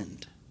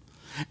hand.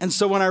 And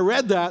so when I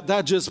read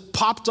that just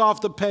popped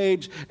off the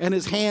page and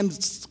his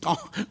hand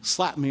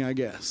slapped me, I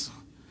guess.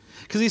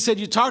 Because he said,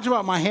 you talked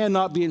about my hand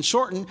not being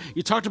shortened.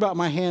 You talked about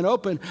my hand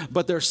open,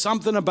 but there's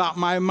something about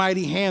my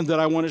mighty hand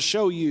that I want to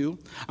show you.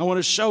 I want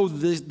to show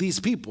these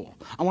people.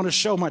 I want to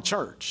show my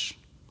church.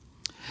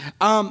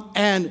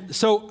 And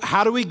so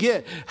how do we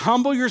get?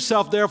 Humble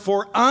yourself,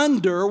 therefore,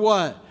 under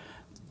what?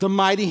 The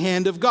mighty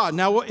hand of God.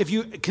 Now, if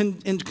you can,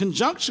 in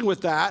conjunction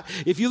with that,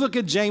 if you look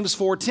at James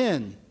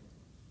 4:10,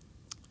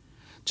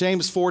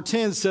 James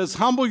 4:10 says,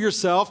 humble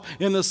yourself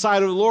in the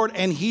sight of the Lord,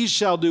 and he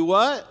shall do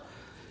what?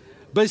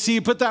 But see,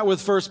 you put that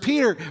with 1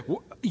 Peter,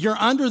 you're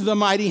under the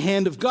mighty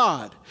hand of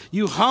God.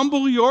 You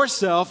humble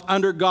yourself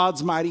under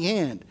God's mighty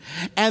hand.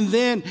 And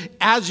then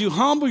as you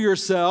humble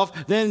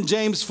yourself, then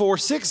James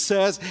 4:6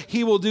 says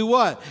he will do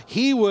what?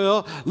 He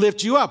will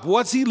lift you up.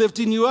 What's he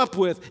lifting you up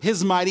with?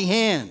 His mighty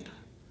hand.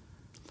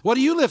 What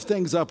do you lift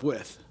things up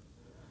with?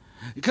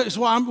 Because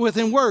I'm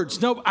within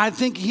words. No, I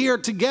think here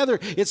together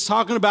it's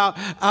talking about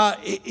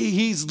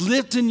he's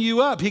lifting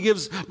you up. He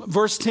gives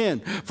verse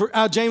 10.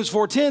 James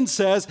 4:10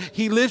 says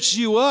he lifts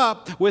you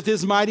up with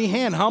his mighty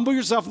hand. Humble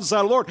yourself in the sight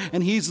of the Lord,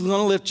 and he's going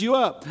to lift you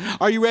up.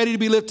 Are you ready to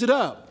be lifted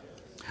up?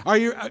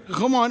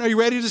 Come on, are you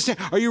ready to stand?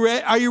 Are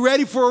you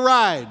ready for a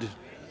ride?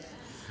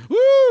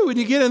 Woo! When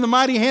you get in the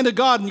mighty hand of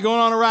God and you're going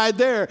on a ride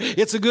there,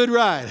 it's a good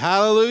ride.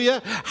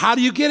 Hallelujah. How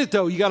do you get it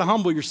though? You got to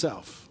humble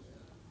yourself.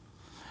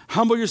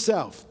 Humble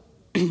yourself.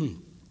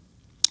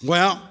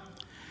 Well,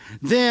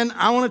 then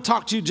I want to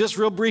talk to you just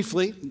real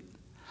briefly.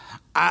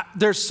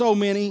 There's so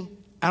many.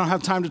 I don't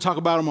have time to talk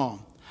about them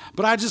all.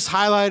 But I just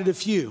highlighted a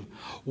few.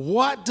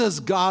 What does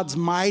God's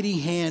mighty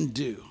hand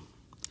do?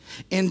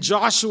 In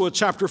Joshua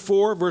chapter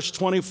 4, verse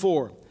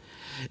 24,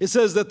 it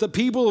says that the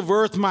people of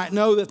earth might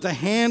know that the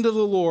hand of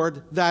the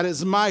Lord, that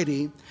is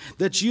mighty,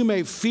 that you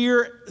may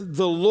fear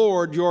the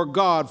Lord your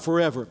God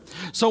forever.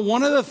 So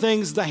one of the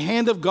things the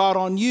hand of God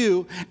on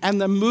you and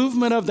the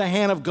movement of the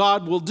hand of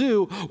God will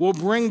do will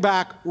bring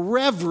back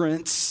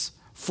reverence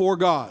for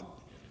God.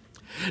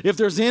 If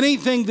there's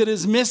anything that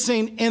is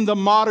missing in the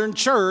modern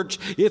church,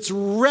 it's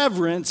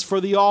reverence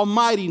for the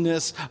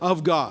almightiness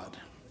of God.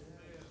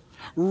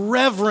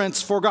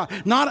 Reverence for God.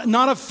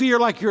 Not a fear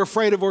like you're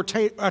afraid of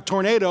a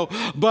tornado,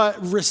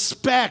 but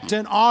respect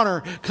and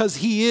honor because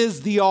he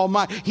is the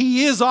Almighty.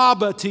 He is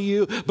Abba to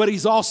you, but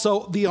he's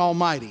also the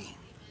Almighty.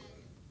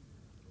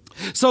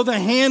 So the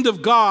hand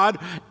of God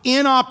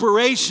in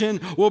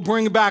operation will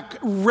bring back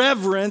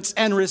reverence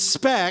and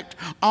respect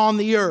on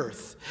the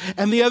earth.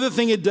 And the other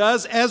thing it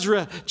does,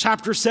 Ezra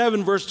chapter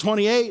 7, verse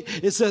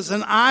 28, it says,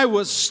 and I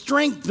was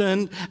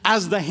strengthened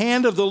as the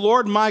hand of the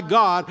Lord my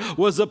God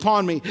was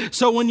upon me.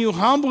 So when you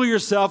humble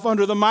yourself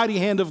under the mighty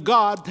hand of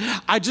God,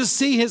 I just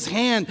see his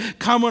hand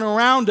coming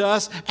around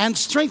us and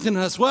strengthening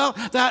us. Well,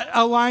 that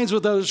aligns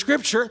with the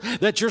scripture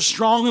that you're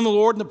strong in the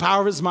Lord and the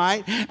power of his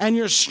might, and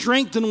you're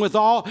strengthened with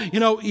all,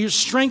 you're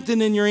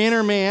strengthened in your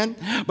inner man.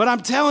 But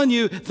I'm telling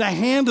you, the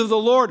hand of the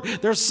Lord,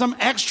 there's some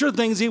extra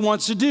things he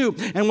wants to do.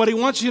 And what he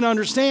wants you to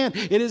understand,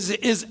 it is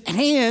his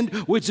hand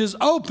which is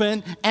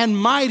open and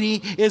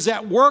mighty is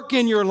at work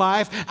in your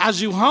life as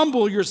you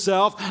humble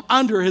yourself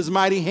under his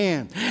mighty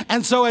hand.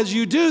 And so as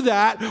you do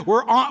that,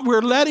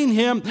 we're letting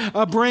him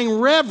bring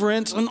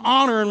reverence and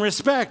honor and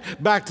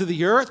respect back to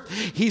the earth.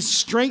 He's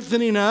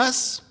strengthening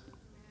us.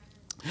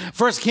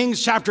 1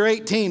 Kings chapter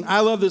 18.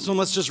 I love this one.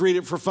 Let's just read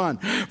it for fun.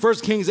 1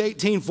 Kings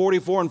 18,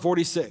 44 and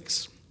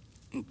 46.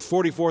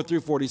 44 through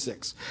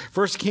 46.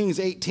 1 Kings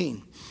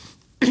 18.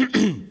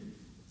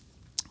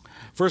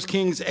 1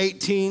 Kings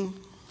 18.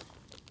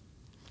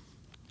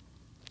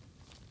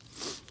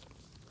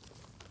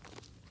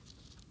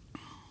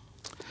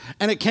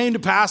 And it came to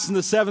pass in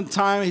the seventh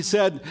time, he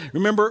said,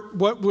 remember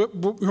what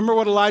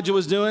Elijah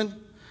was doing?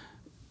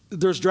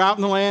 There's drought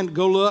in the land,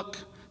 go look.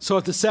 So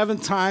at the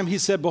seventh time, he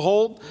said,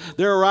 behold,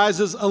 there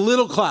arises a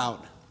little cloud.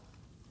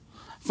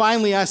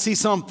 Finally, I see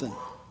something.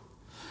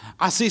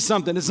 I see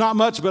something. It's not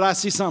much, but I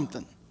see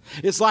something.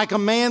 It's like a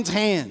man's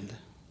hand.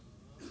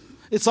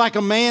 It's like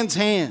a man's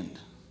hand.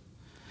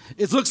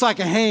 It looks like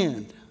a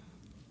hand.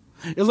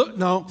 It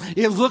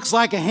looks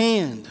like a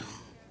hand.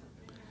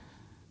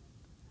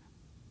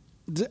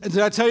 Did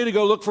I tell you to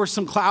go look for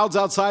some clouds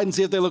outside and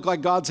see if they look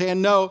like God's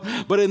hand? No.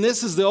 But in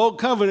this is the old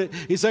covenant.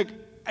 He's like,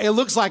 it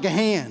looks like a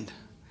hand.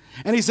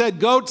 And he said,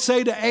 go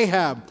say to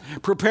Ahab,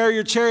 prepare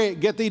your chariot,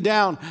 get thee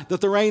down,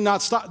 that the rain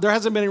not stop. There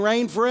hasn't been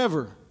rain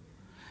forever.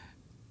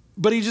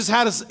 But he just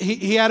had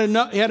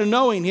a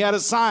knowing, he had a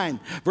sign.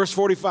 Verse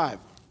 45.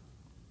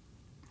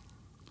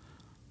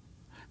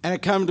 And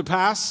it came to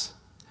pass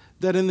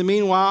that in the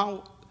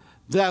meanwhile,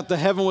 that the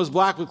heaven was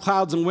black with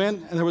clouds and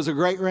wind, and there was a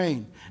great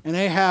rain. And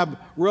Ahab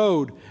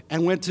rode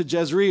and went to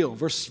Jezreel.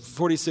 Verse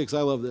 46,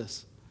 I love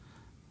this.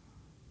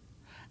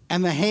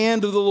 And the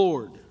hand of the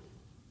Lord,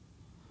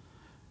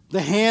 and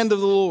the hand of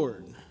the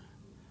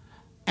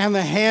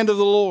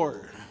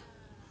Lord.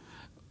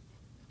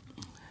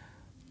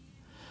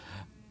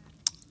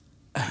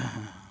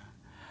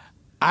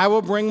 I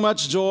will bring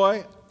much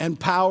joy and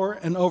power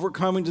and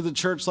overcoming to the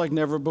church like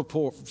never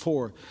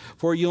before.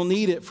 For you'll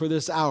need it for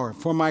this hour.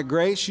 For my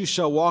grace you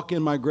shall walk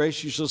in, my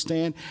grace you shall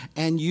stand,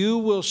 and you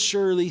will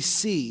surely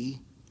see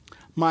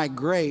my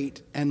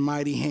great and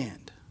mighty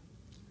hand.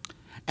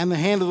 And the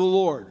hand of the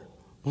Lord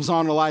was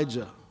on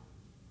Elijah.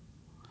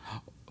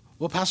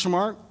 Well, Pastor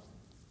Mark,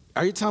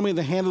 are you telling me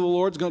the hand of the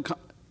Lord's going to come?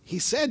 He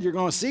said you're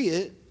going to see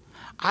it.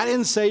 I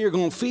didn't say you're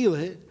going to feel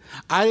it.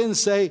 I didn't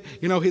say,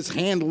 his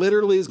hand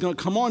literally is going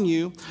to come on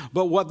you.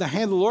 But what the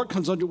hand of the Lord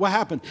comes on you, what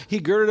happened? He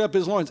girded up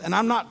his loins. And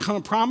I'm not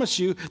going to promise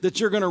you that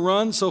you're going to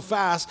run so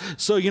fast.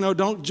 So,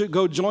 don't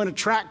go join a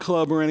track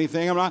club or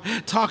anything. I'm not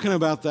talking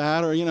about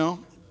that or.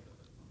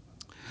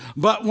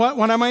 But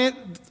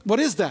what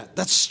is that?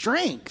 That's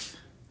strength.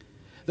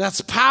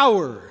 That's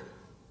power.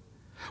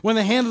 When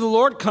the hand of the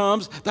Lord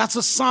comes, that's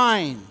a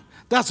sign.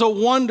 That's a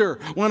wonder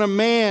when a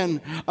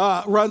man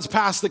runs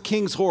past the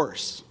king's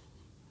horse.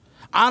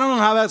 I don't know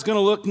how that's going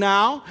to look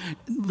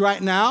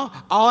right now.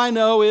 All I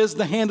know is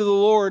the hand of the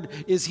Lord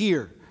is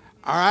here.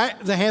 All right?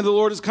 The hand of the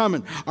Lord is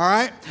coming. All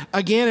right?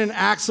 Again in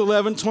Acts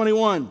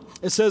 11:21,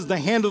 it says the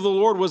hand of the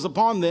Lord was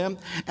upon them,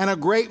 and a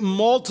great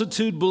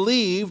multitude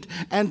believed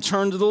and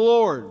turned to the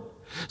Lord.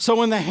 So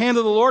when the hand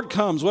of the Lord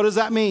comes, what does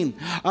that mean?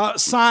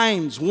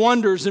 Signs,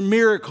 wonders, and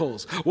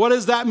miracles. What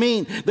does that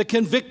mean? The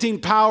convicting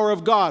power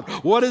of God.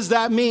 What does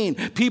that mean?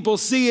 People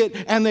see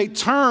it and they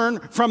turn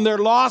from their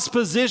lost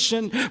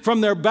position, from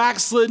their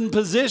backslidden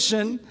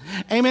position.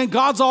 Amen.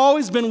 God's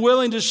always been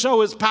willing to show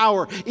his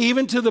power,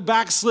 even to the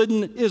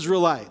backslidden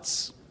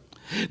Israelites.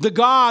 The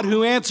God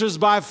who answers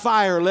by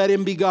fire, let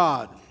him be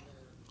God.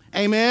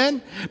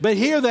 Amen. But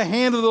here the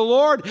hand of the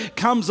Lord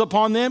comes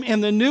upon them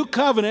in the new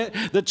covenant,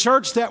 the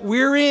church that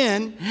we're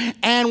in.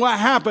 And what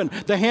happened?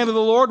 The hand of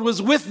the Lord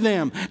was with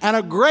them, and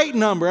a great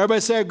number.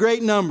 Everybody say a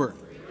great number.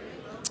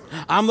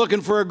 I'm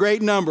looking for a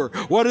great number.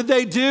 What did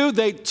they do?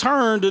 They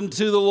turned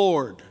unto the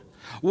Lord.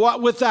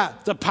 What with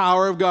that? The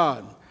power of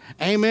God.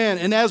 Amen.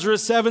 In Ezra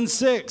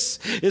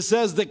 7:6, it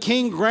says the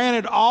king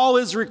granted all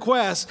his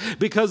requests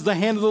because the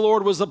hand of the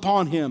Lord was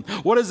upon him.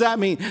 What does that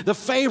mean? The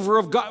favor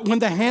of God. When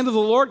the hand of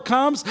the Lord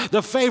comes,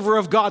 the favor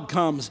of God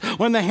comes.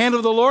 When the hand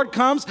of the Lord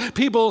comes,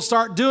 people will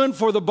start doing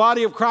for the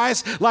body of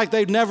Christ like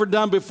they've never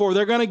done before.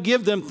 They're going to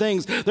give them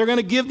things. They're going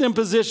to give them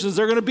positions.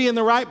 They're going to be in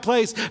the right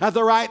place at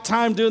the right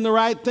time doing the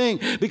right thing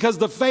because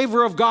the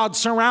favor of God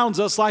surrounds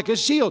us like a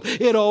shield.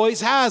 It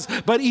always has.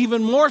 But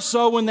even more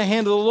so when the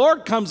hand of the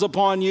Lord comes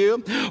upon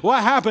you,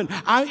 What happened?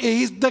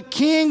 The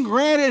king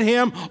granted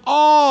him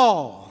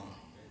all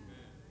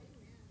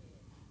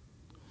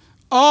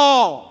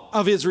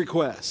of his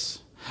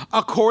requests,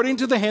 according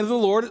to the hand of the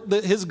Lord,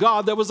 his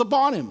God that was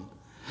upon him.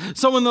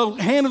 So when the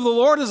hand of the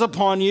Lord is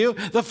upon you,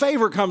 the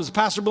favor comes.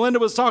 Pastor Belinda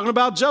was talking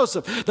about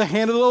Joseph. The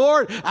hand of the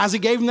Lord, as he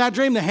gave him that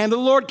dream, the hand of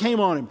the Lord came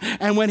on him.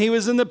 And when he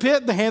was in the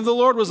pit, the hand of the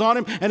Lord was on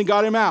him and he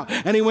got him out.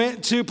 And he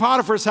went to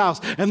Potiphar's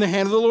house and the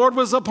hand of the Lord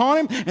was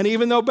upon him. And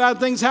even though bad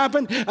things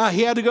happened,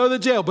 he had to go to the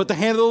jail. But the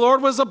hand of the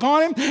Lord was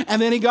upon him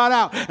and then he got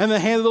out. And the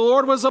hand of the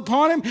Lord was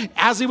upon him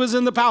as he was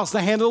in the palace.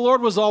 The hand of the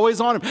Lord was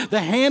always on him. The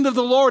hand of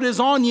the Lord is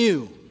on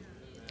you.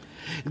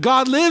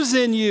 God lives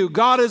in you.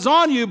 God is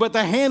on you, but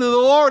the hand of the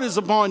Lord is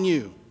upon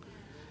you.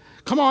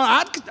 Come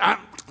on,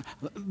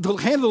 the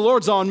hand of the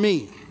Lord's on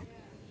me.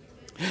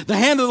 The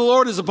hand of the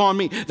Lord is upon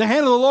me. The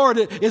hand of the Lord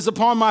is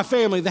upon my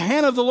family. The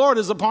hand of the Lord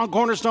is upon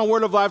Cornerstone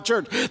Word of Life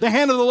Church. The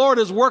hand of the Lord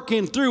is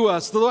working through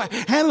us. The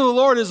hand of the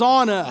Lord is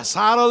on us.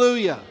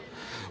 Hallelujah.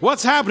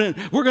 What's happening?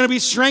 We're going to be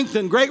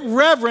strengthened. Great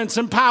reverence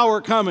and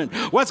power coming.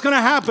 What's going to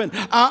happen?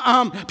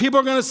 People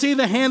are going to see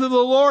the hand of the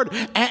Lord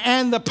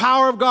and the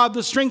power of God.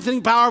 The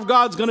strengthening power of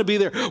God is going to be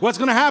there. What's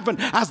going to happen?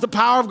 As the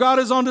power of God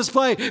is on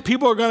display,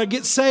 people are going to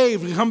get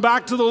saved and come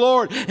back to the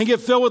Lord and get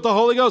filled with the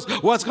Holy Ghost.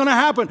 What's going to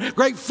happen?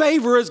 Great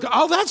favor is,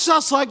 that's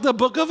just like the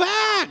book of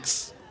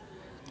Acts.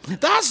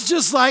 That's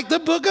just like the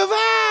book of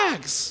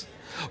Acts.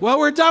 Well,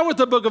 we're done with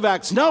the book of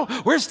Acts. No,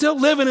 we're still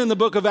living in the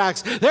book of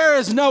Acts. There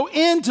is no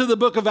end to the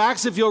book of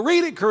Acts. If you'll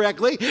read it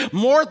correctly,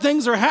 more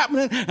things are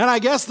happening. And I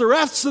guess the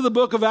rest of the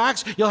book of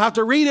Acts, you'll have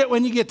to read it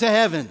when you get to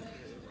heaven.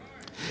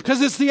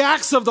 Because it's the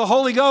acts of the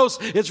Holy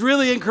Ghost. It's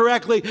really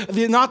incorrectly,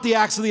 not the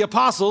acts of the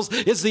apostles.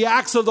 It's the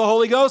acts of the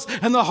Holy Ghost.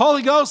 And the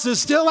Holy Ghost is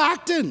still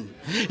acting.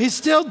 He's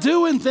still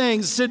doing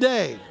things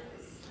today.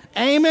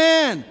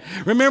 Amen.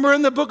 Remember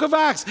in the book of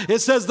Acts, it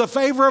says the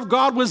favor of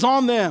God was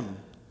on them.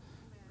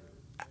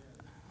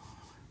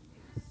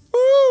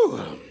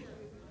 Woo!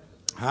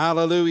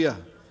 Hallelujah.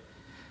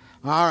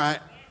 All right.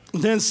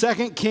 Then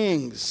 2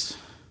 Kings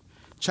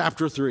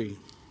chapter 3.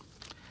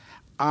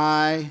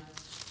 I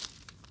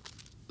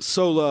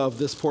so love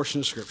this portion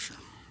of Scripture.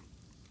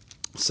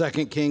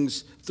 2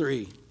 Kings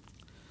 3.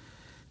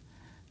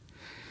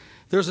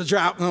 There's a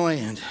drought in the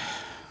land.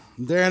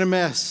 They're in a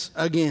mess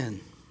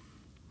again.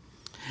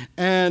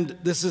 And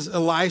this is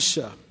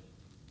Elisha.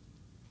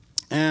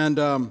 And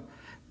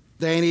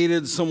they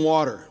needed some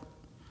water.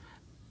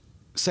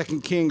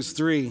 2 Kings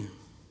 3,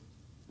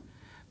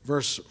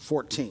 verse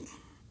 14.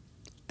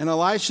 And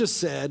Elisha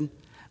said,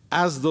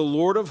 as the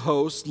Lord of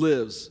hosts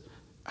lives,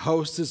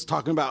 host is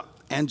talking about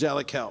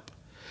angelic help,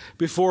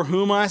 before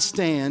whom I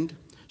stand,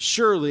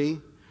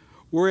 surely,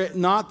 were it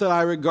not that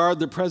I regard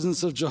the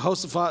presence of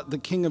Jehoshaphat, the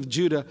king of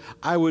Judah,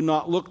 I would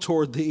not look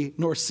toward thee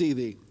nor see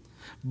thee.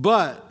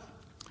 But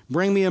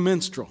bring me a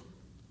minstrel.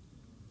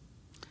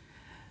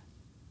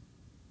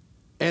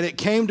 And it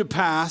came to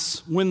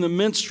pass, when the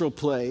minstrel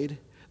played,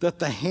 that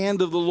the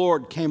hand of the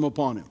Lord came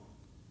upon him.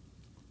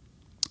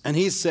 And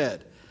he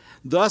said,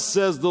 thus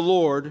says the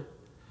Lord,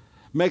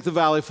 make the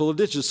valley full of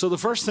ditches. So the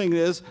first thing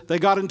is, they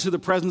got into the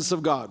presence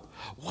of God.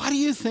 Why do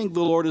you think the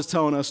Lord is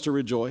telling us to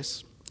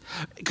rejoice?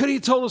 Could he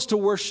have told us to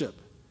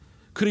worship?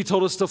 Could he have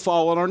told us to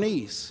fall on our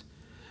knees?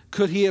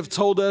 Could he have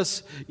told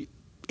us,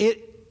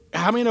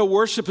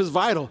 worship is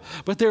vital,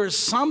 but there is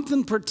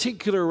something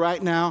particular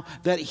right now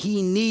that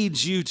he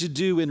needs you to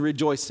do in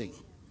rejoicing.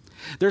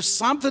 There's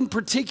something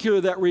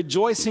particular that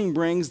rejoicing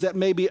brings that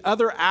maybe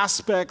other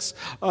aspects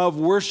of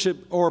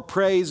worship or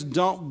praise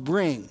don't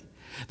bring.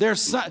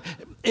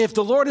 If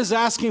the Lord is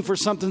asking for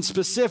something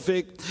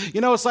specific,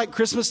 it's like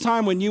Christmas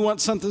time when you want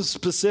something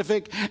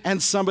specific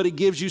and somebody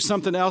gives you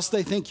something else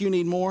they think you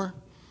need more,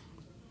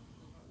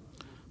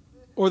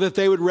 or that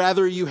they would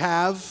rather you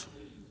have,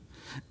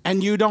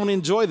 and you don't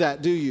enjoy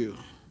that, do you?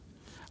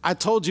 I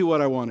told you what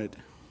I wanted.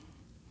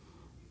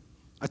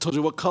 I told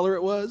you what color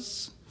it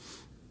was.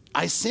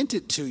 I sent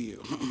it to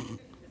you.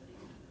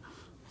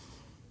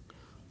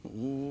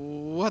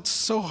 What's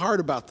so hard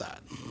about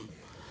that?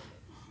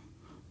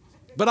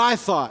 But I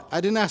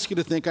didn't ask you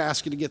to think, I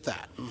asked you to get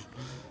that.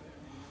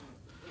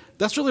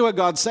 That's really what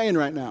God's saying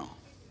right now.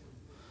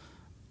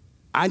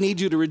 I need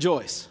you to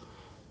rejoice.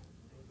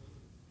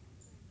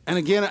 And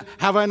again,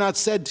 have I not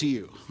said to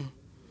you?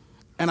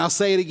 And I'll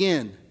say it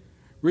again,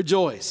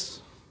 rejoice.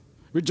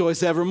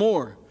 Rejoice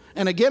evermore.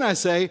 And again I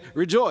say,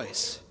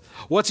 rejoice.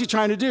 What's he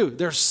trying to do?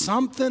 There's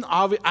something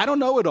obvious. I don't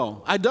know it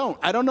all. I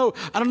don't know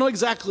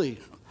exactly.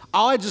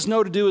 All I just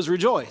know to do is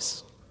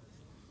rejoice.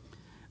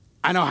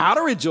 I know how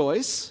to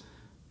rejoice,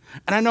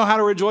 and I know how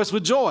to rejoice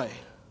with joy.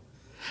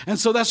 And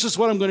so that's just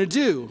what I'm going to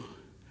do.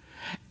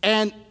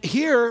 And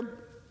here,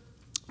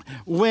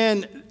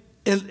 when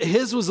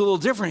his was a little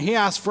different, he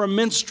asked for a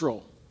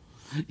minstrel.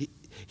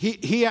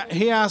 He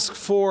asked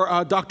for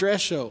Dr.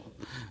 Esho.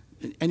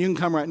 And you can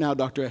come right now,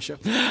 Dr. Esho.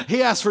 He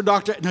didn't ask for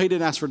Dr.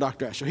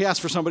 Esho. He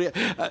asked for somebody.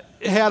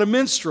 He had a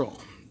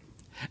minstrel.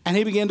 And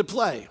he began to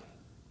play.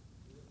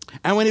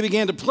 And when he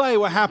began to play,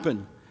 what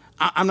happened?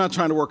 I'm not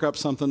trying to work up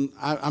something.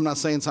 I'm not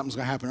saying something's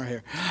going to happen right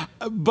here.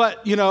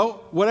 But,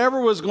 whatever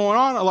was going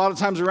on, a lot of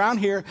times around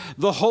here,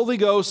 the Holy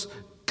Ghost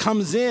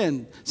comes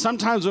in.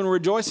 Sometimes when we're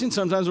rejoicing,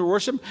 sometimes we're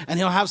worshiping, and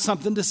he'll have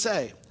something to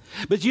say.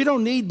 But you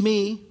don't need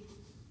me.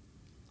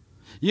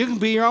 You can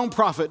be your own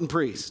prophet and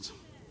priest.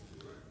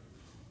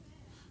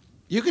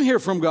 You can hear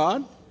from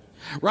God.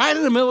 Right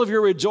in the middle of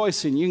your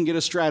rejoicing, you can get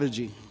a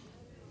strategy.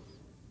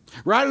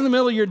 Right in the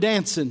middle of your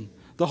dancing,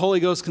 the Holy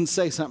Ghost can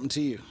say something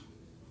to you.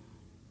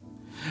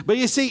 But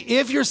you see,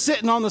 if you're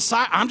sitting on the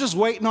side, I'm just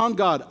waiting on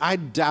God. I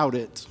doubt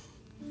it.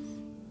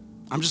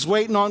 I'm just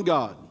waiting on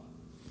God.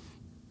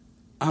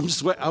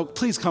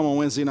 Please come on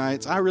Wednesday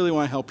nights. I really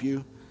want to help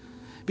you.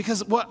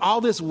 Because what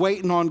all this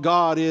waiting on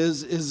God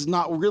is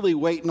not really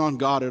waiting on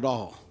God at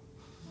all.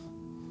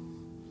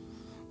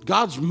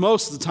 God's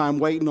most of the time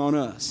waiting on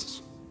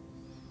us.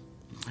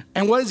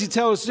 And what does he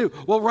tell us to do?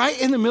 Well, right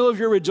in the middle of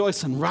your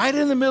rejoicing, right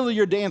in the middle of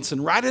your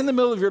dancing, right in the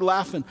middle of your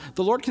laughing,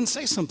 the Lord can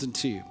say something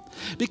to you.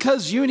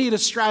 Because you need a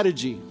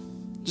strategy.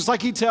 Just like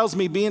he tells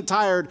me being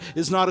tired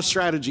is not a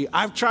strategy.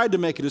 I've tried to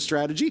make it a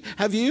strategy.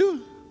 Have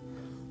you?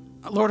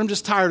 Lord, I'm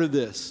just tired of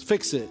this.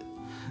 Fix it.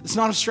 It's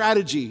not a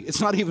strategy.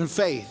 It's not even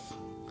faith.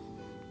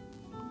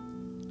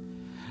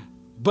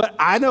 But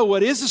I know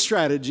what is a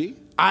strategy.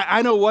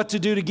 I know what to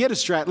do to get a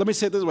strategy. Let me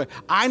say it this way.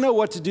 I know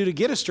what to do to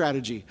get a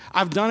strategy.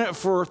 I've done it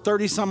for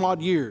 30 some odd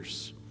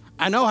years.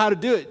 I know how to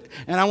do it,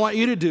 and I want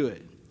you to do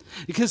it.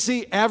 Because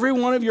see, every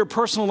one of your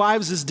personal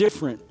lives is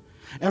different.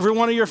 Every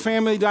one of your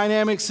family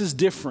dynamics is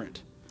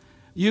different.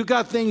 You've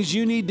got things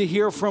you need to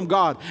hear from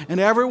God. And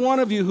every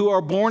one of you who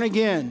are born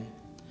again,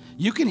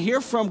 you can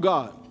hear from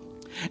God.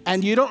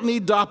 And you don't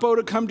need Doppo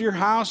to come to your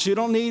house. You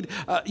don't need,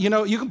 you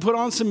can put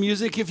on some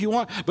music if you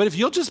want. But if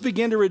you'll just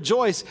begin to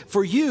rejoice,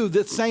 for you,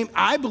 the same,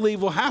 I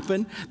believe, will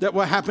happen that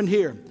what happened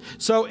here.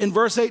 So in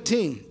verse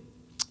 17,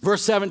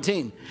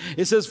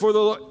 it says,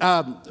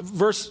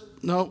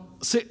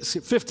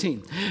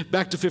 15,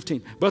 back to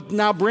 15. But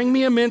now bring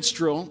me a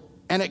minstrel.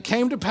 And it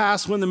came to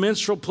pass when the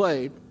minstrel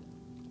played,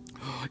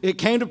 it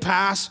came to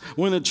pass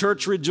when the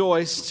church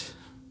rejoiced,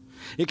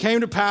 it came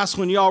to pass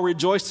when y'all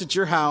rejoiced at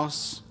your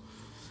house,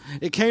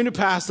 it came to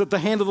pass that the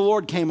hand of the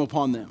Lord came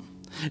upon them.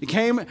 It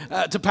came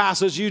to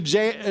pass as you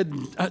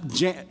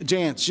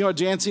jance. You know what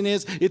jancing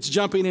is? It's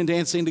jumping and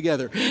dancing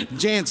together.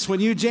 Jance, when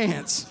you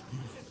jance.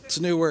 It's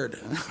a new word.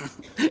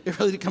 It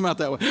really did come out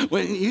that way.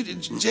 When you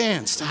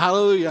janced,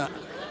 hallelujah.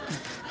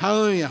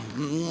 Hallelujah.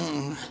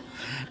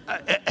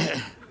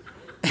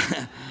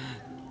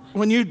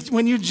 When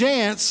you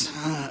dance,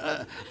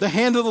 the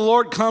hand of the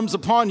Lord comes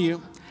upon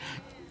you,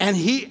 and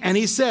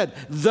he said,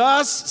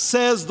 "Thus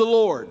says the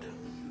Lord."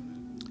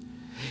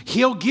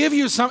 He'll give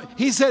you some.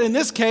 He said, in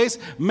this case,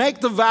 make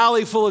the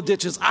valley full of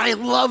ditches. I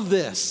love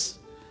this.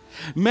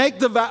 Make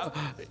the valley,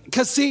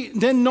 because see,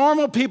 then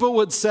normal people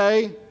would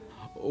say,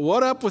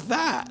 "What up with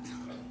that?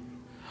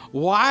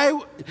 Why?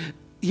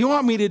 You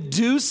want me to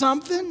do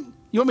something?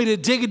 You want me to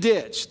dig a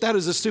ditch?" That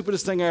is the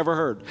stupidest thing I ever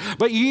heard.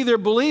 But you either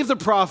believe the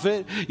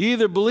prophet, you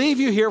either believe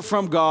you hear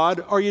from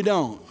God, or you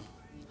don't.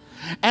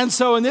 And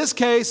so in this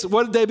case,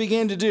 what did they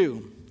begin to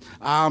do?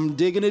 I'm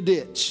digging a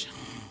ditch.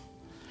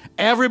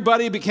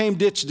 Everybody became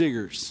ditch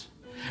diggers.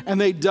 And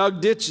they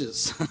dug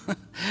ditches.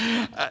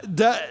 And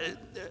then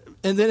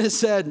it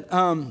said,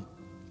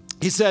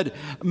 he said,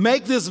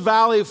 make this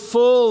valley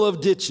full of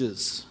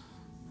ditches.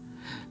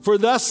 For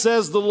thus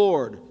says the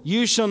Lord,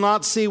 you shall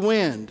not see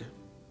wind.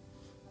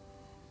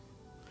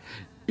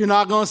 You're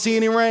not going to see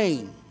any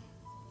rain.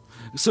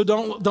 So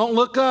don't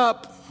look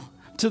up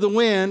to the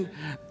wind.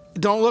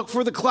 Don't look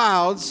for the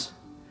clouds.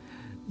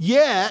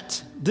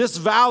 Yet this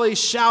valley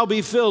shall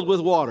be filled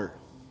with water,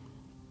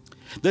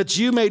 that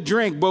you may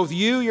drink, both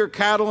you, your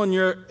cattle,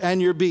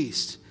 and your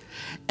beast.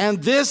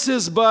 And this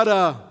is but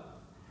a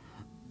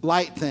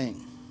light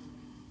thing.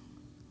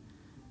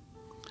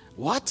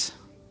 What?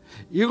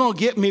 You're going to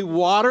get me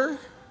water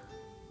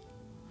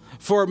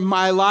for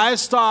my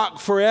livestock,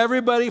 for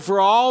everybody, for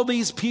all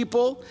these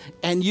people,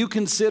 and you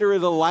consider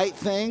it a light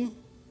thing?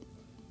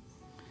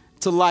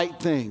 It's a light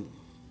thing.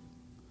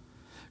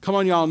 Come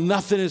on, y'all.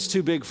 Nothing is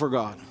too big for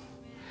God.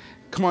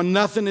 Come on,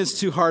 nothing is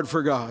too hard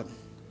for God.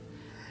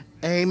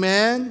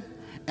 Amen.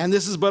 And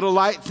this is but a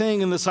light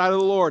thing in the sight of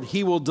the Lord.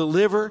 He will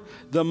deliver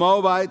the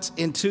Moabites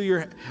into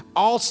your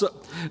also.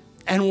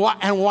 And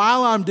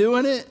while I'm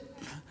doing it,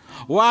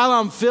 while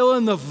I'm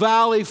filling the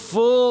valley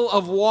full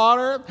of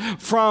water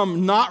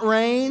from not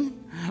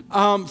rain,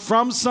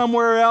 from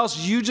somewhere else,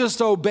 you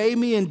just obey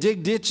me and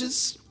dig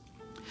ditches.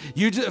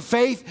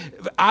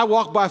 Faith, I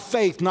walk by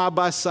faith, not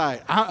by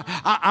sight.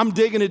 I'm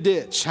digging a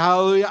ditch.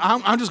 Hallelujah.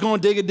 I'm just going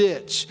to dig a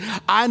ditch.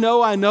 I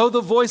know the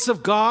voice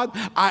of God.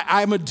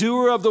 I'm a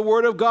doer of the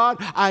word of God.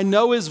 I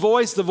know his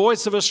voice, the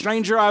voice of a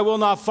stranger I will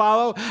not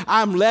follow.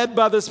 I'm led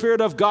by the Spirit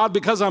of God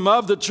because I'm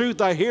of the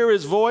truth. I hear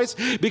his voice.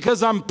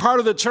 Because I'm part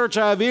of the church,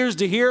 I have ears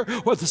to hear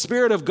what the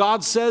Spirit of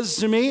God says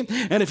to me.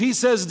 And if he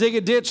says dig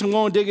a ditch, I'm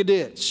going to dig a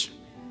ditch.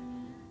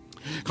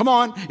 Come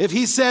on. If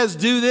he says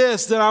do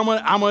this, then I'm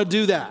going to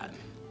do that.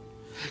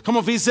 Come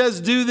on, if he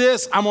says do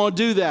this, I'm going to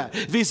do that.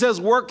 If he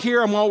says work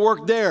here, I'm going to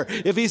work there.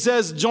 If he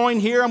says join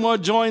here, I'm going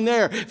to join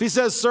there. If he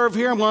says serve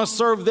here, I'm going to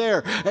serve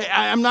there.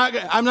 I'm not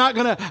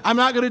going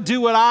to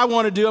do what I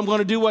want to do. I'm going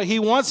to do what he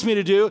wants me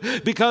to do,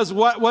 because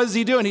what is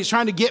he doing? He's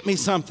trying to get me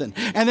something.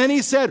 And then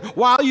he said,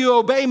 while you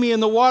obey me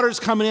and the water's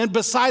coming in,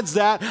 besides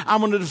that,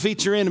 I'm going to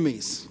defeat your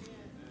enemies.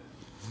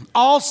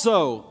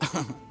 Also,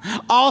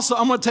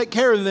 I'm going to take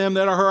care of them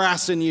that are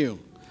harassing you.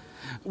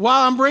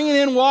 While I'm bringing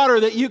in water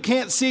that you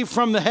can't see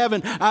from the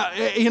heaven,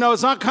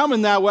 it's not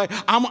coming that way.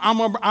 I'm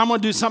going to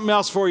do something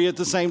else for you at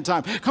the same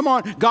time. Come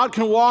on, God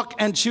can walk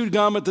and chew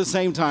gum at the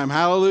same time.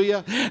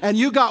 Hallelujah. And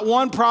you got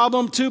one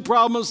problem, two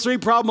problems, three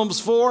problems,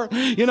 four,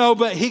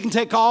 but he can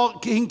take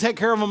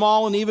care of them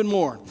all and even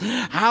more.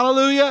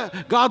 Hallelujah.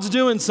 God's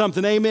doing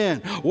something.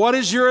 Amen. What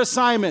is your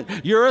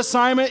assignment? Your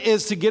assignment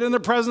is to get in the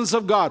presence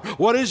of God.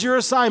 What is your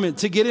assignment?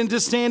 To get into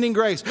standing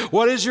grace.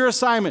 What is your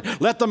assignment?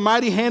 Let the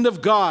mighty hand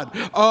of God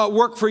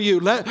work for you.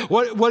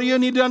 What do you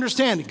need to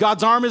understand?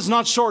 God's arm is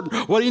not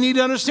shortened. What do you need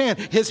to understand?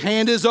 His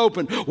hand is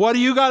open. What do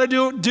you got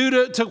to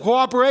do to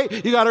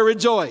cooperate? You got to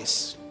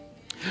rejoice.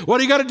 What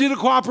do you got to do to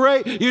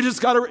cooperate? You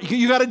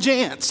got to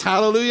dance.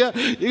 Hallelujah.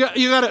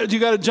 You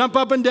got to jump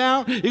up and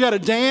down. You got to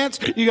dance.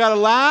 You got to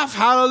laugh.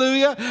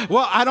 Hallelujah.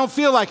 Well, I don't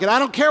feel like it. I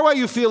don't care what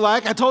you feel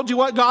like. I told you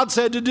what God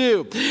said to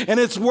do. And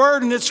it's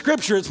word and it's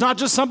scripture. It's not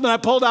just something I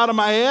pulled out of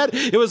my head.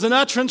 It was an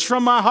utterance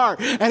from my heart.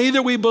 And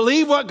either we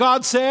believe what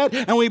God said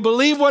and we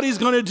believe what he's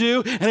going to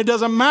do, and it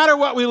doesn't matter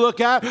what we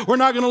look at. We're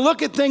not going to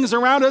look at things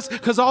around us,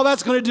 because all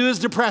that's going to do is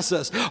depress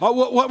us.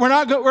 We're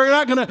not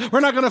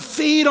going to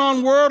feed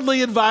on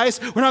worldly advice.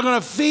 We're not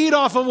going to feed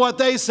off of what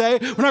they say.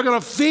 We're not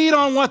going to feed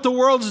on what the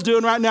world's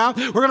doing right now.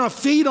 We're going to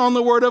feed on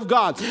the word of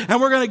God.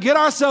 And we're going to get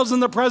ourselves in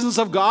the presence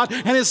of God,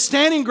 and his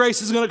standing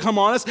grace is going to come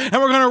on us, and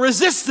we're going to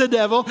resist the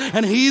devil,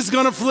 and he's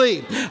going to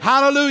flee.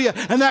 Hallelujah.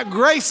 And that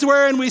grace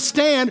wherein we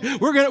stand,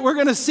 we're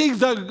going to see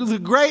the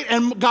great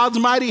and God's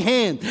mighty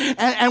hand.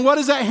 And what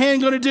is that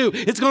hand going to do?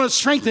 It's going to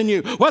strengthen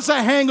you. What's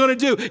that hand going to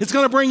do? It's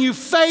going to bring you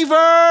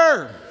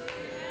favor.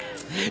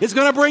 It's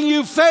going to bring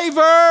you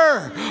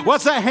favor.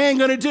 What's that hand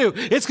going to do?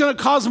 It's going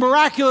to cause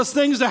miraculous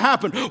things to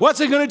happen.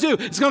 What's it going to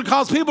do? It's going to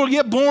cause people to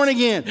get born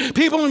again.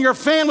 People in your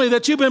family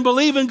that you've been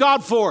believing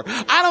God for.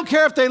 I don't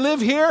care if they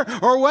live here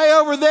or way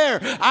over there.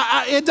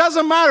 It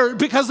doesn't matter,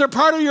 because they're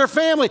part of your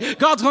family.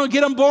 God's going to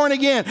get them born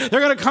again.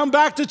 They're going to come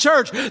back to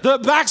church. The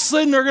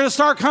backslidden are going to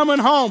start coming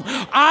home.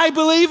 I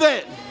believe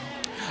it.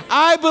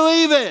 I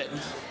believe it.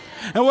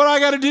 And what I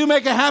got to do,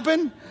 make it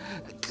happen?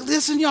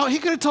 Listen, y'all, he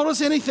could have told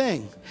us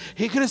anything.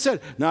 He could have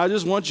said, no, I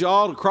just want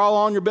y'all to crawl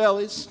on your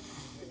bellies.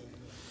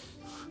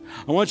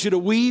 I want you to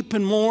weep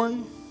and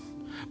mourn.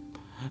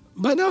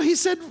 But no, he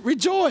said,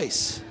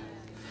 rejoice.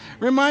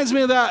 Reminds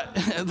me of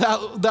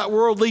that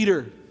world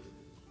leader.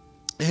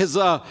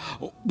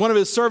 One of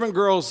his servant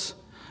girls,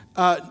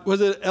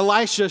 was it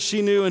Elisha,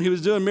 she knew, and he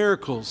was doing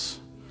miracles,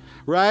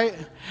 right?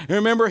 And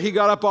remember, he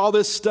got up all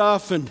this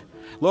stuff and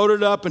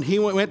loaded up, and he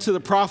went to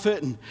the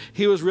prophet, and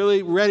he was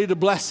really ready to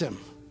bless him,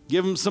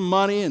 give him some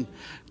money and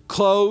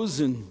clothes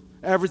and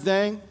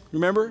everything,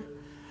 remember?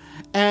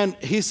 And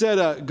he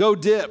said, go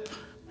dip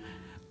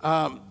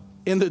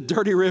in the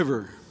dirty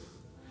river,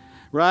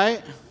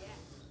 right?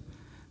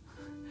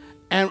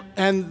 And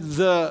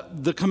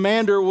the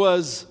commander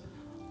was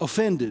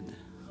offended.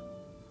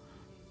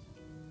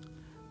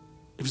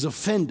 He was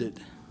offended.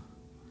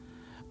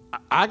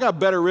 I got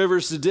better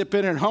rivers to dip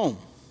in at home.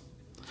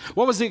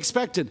 What was he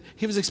expecting?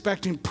 He was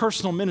expecting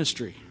personal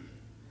ministry.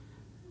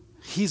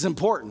 He's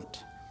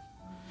important.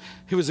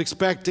 He was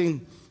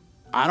expecting,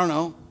 I don't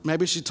know,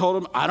 maybe she told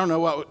him, I don't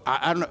know,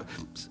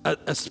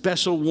 a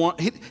special one.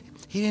 He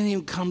didn't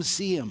even come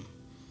see him.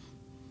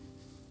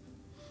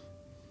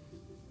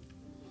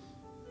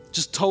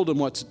 Just told him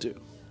what to do.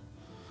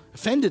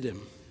 Offended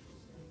him.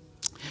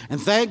 And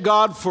thank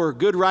God for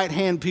good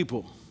right-hand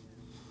people.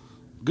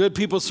 Good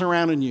people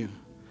surrounding you.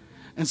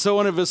 And so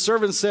one of his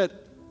servants said,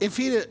 if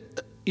he,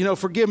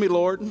 forgive me,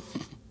 Lord,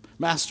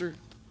 Master,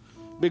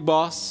 big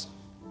boss.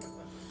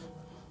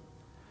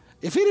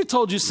 If he'd have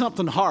told you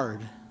something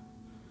hard,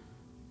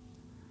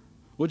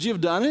 would you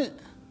have done it?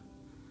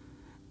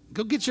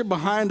 Go get your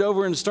behind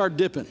over and start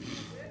dipping.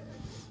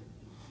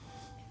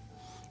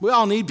 We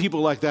all need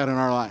people like that in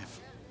our life.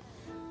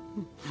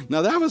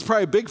 Now that was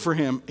probably big for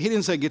him. He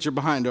didn't say get your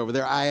behind over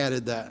there. I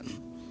added that.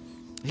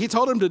 He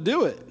told him to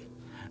do it.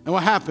 And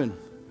what happened?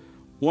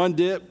 1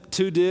 dip,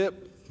 2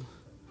 dip.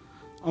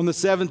 On the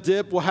 7th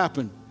dip, what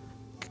happened?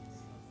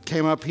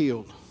 Came up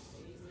healed.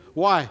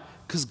 Why?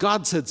 Because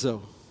God said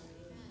so.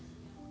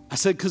 I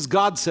said, because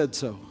God said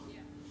so.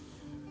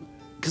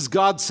 Because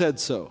God said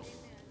so.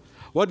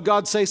 What did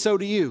God say so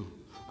to you?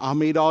 I'll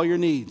meet all your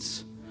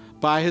needs.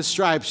 By his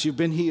stripes, you've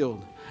been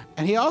healed.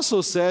 And he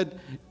also said,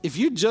 if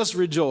you just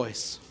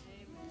rejoice.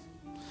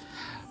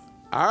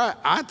 All right,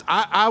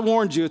 I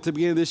warned you at the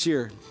beginning of this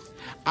year.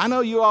 I know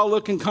you all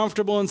looking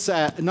comfortable and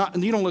sad.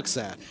 And you don't look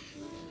sad.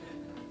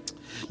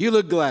 You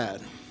look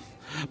glad.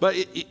 But,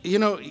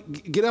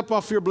 get up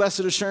off your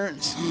blessed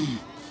assurance.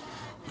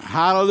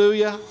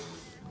 Hallelujah.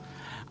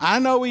 I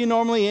know we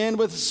normally end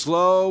with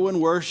slow and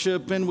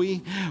worship, and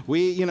we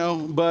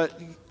but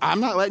I'm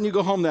not letting you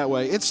go home that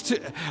way. It's too,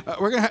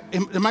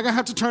 am I gonna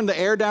have to turn the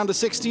air down to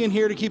 60 in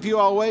here to keep you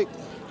all awake?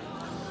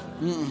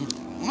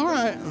 All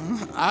right.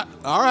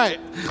 All right.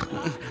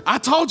 I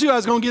told you I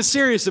was going to get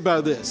serious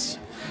about this.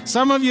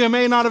 Some of you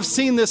may not have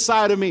seen this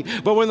side of me,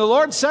 but when the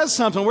Lord says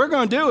something, we're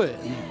going to do it.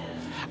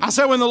 I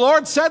said, when the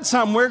Lord said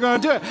something, we're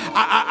going to do it.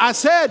 I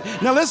said,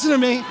 now listen to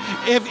me.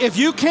 If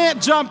you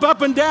can't jump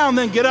up and down,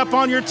 then get up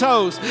on your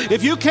toes.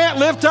 If you can't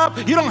lift up,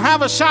 you don't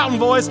have a shouting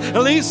voice,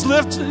 at least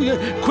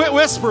quit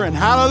whispering.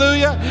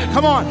 Hallelujah.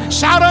 Come on.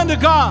 Shout unto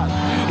God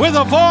with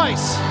a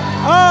voice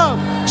of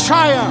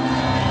triumph.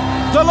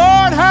 The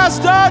Lord has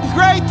done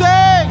great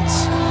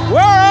things,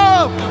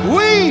 whereof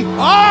we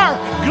are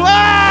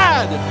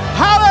glad.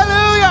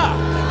 Hallelujah.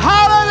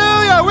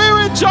 Hallelujah. We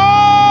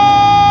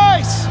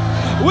rejoice.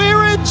 We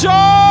rejoice.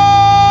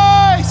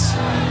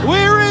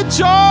 We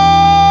rejoice.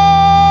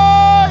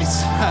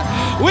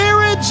 We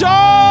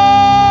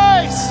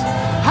rejoice.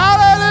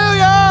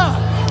 Hallelujah.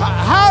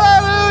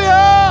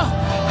 Hallelujah.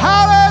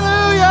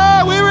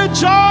 Hallelujah. We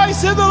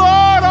rejoice in the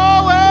Lord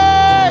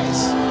always.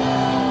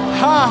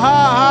 Ha ha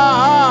ha.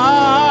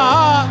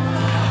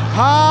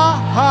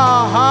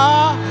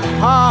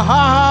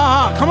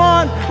 Come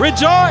on,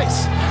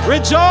 rejoice,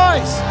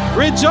 rejoice,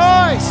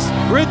 rejoice,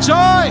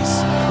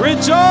 rejoice,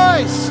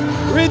 rejoice,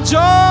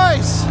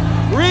 rejoice,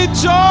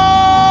 rejoice.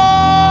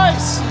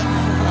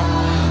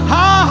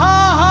 Ha ha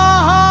ha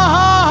ha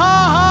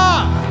ha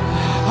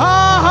ha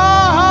ha ha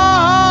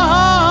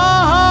ha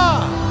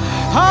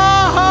ha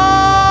ha.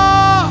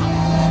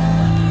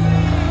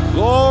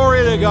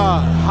 Glory to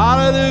God.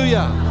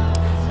 Hallelujah.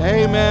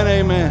 Amen,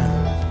 amen.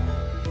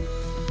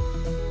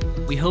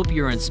 We hope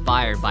you're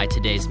inspired by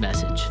today's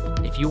message.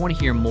 If you want to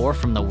hear more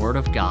from the Word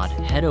of God,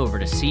 head over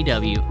to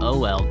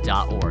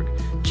cwol.org.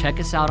 Check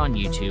us out on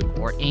YouTube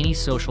or any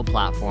social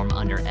platform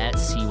under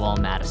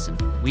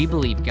 @CWallMadison. We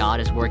believe God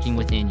is working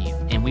within you,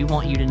 and we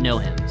want you to know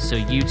Him so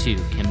you too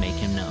can make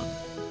Him known.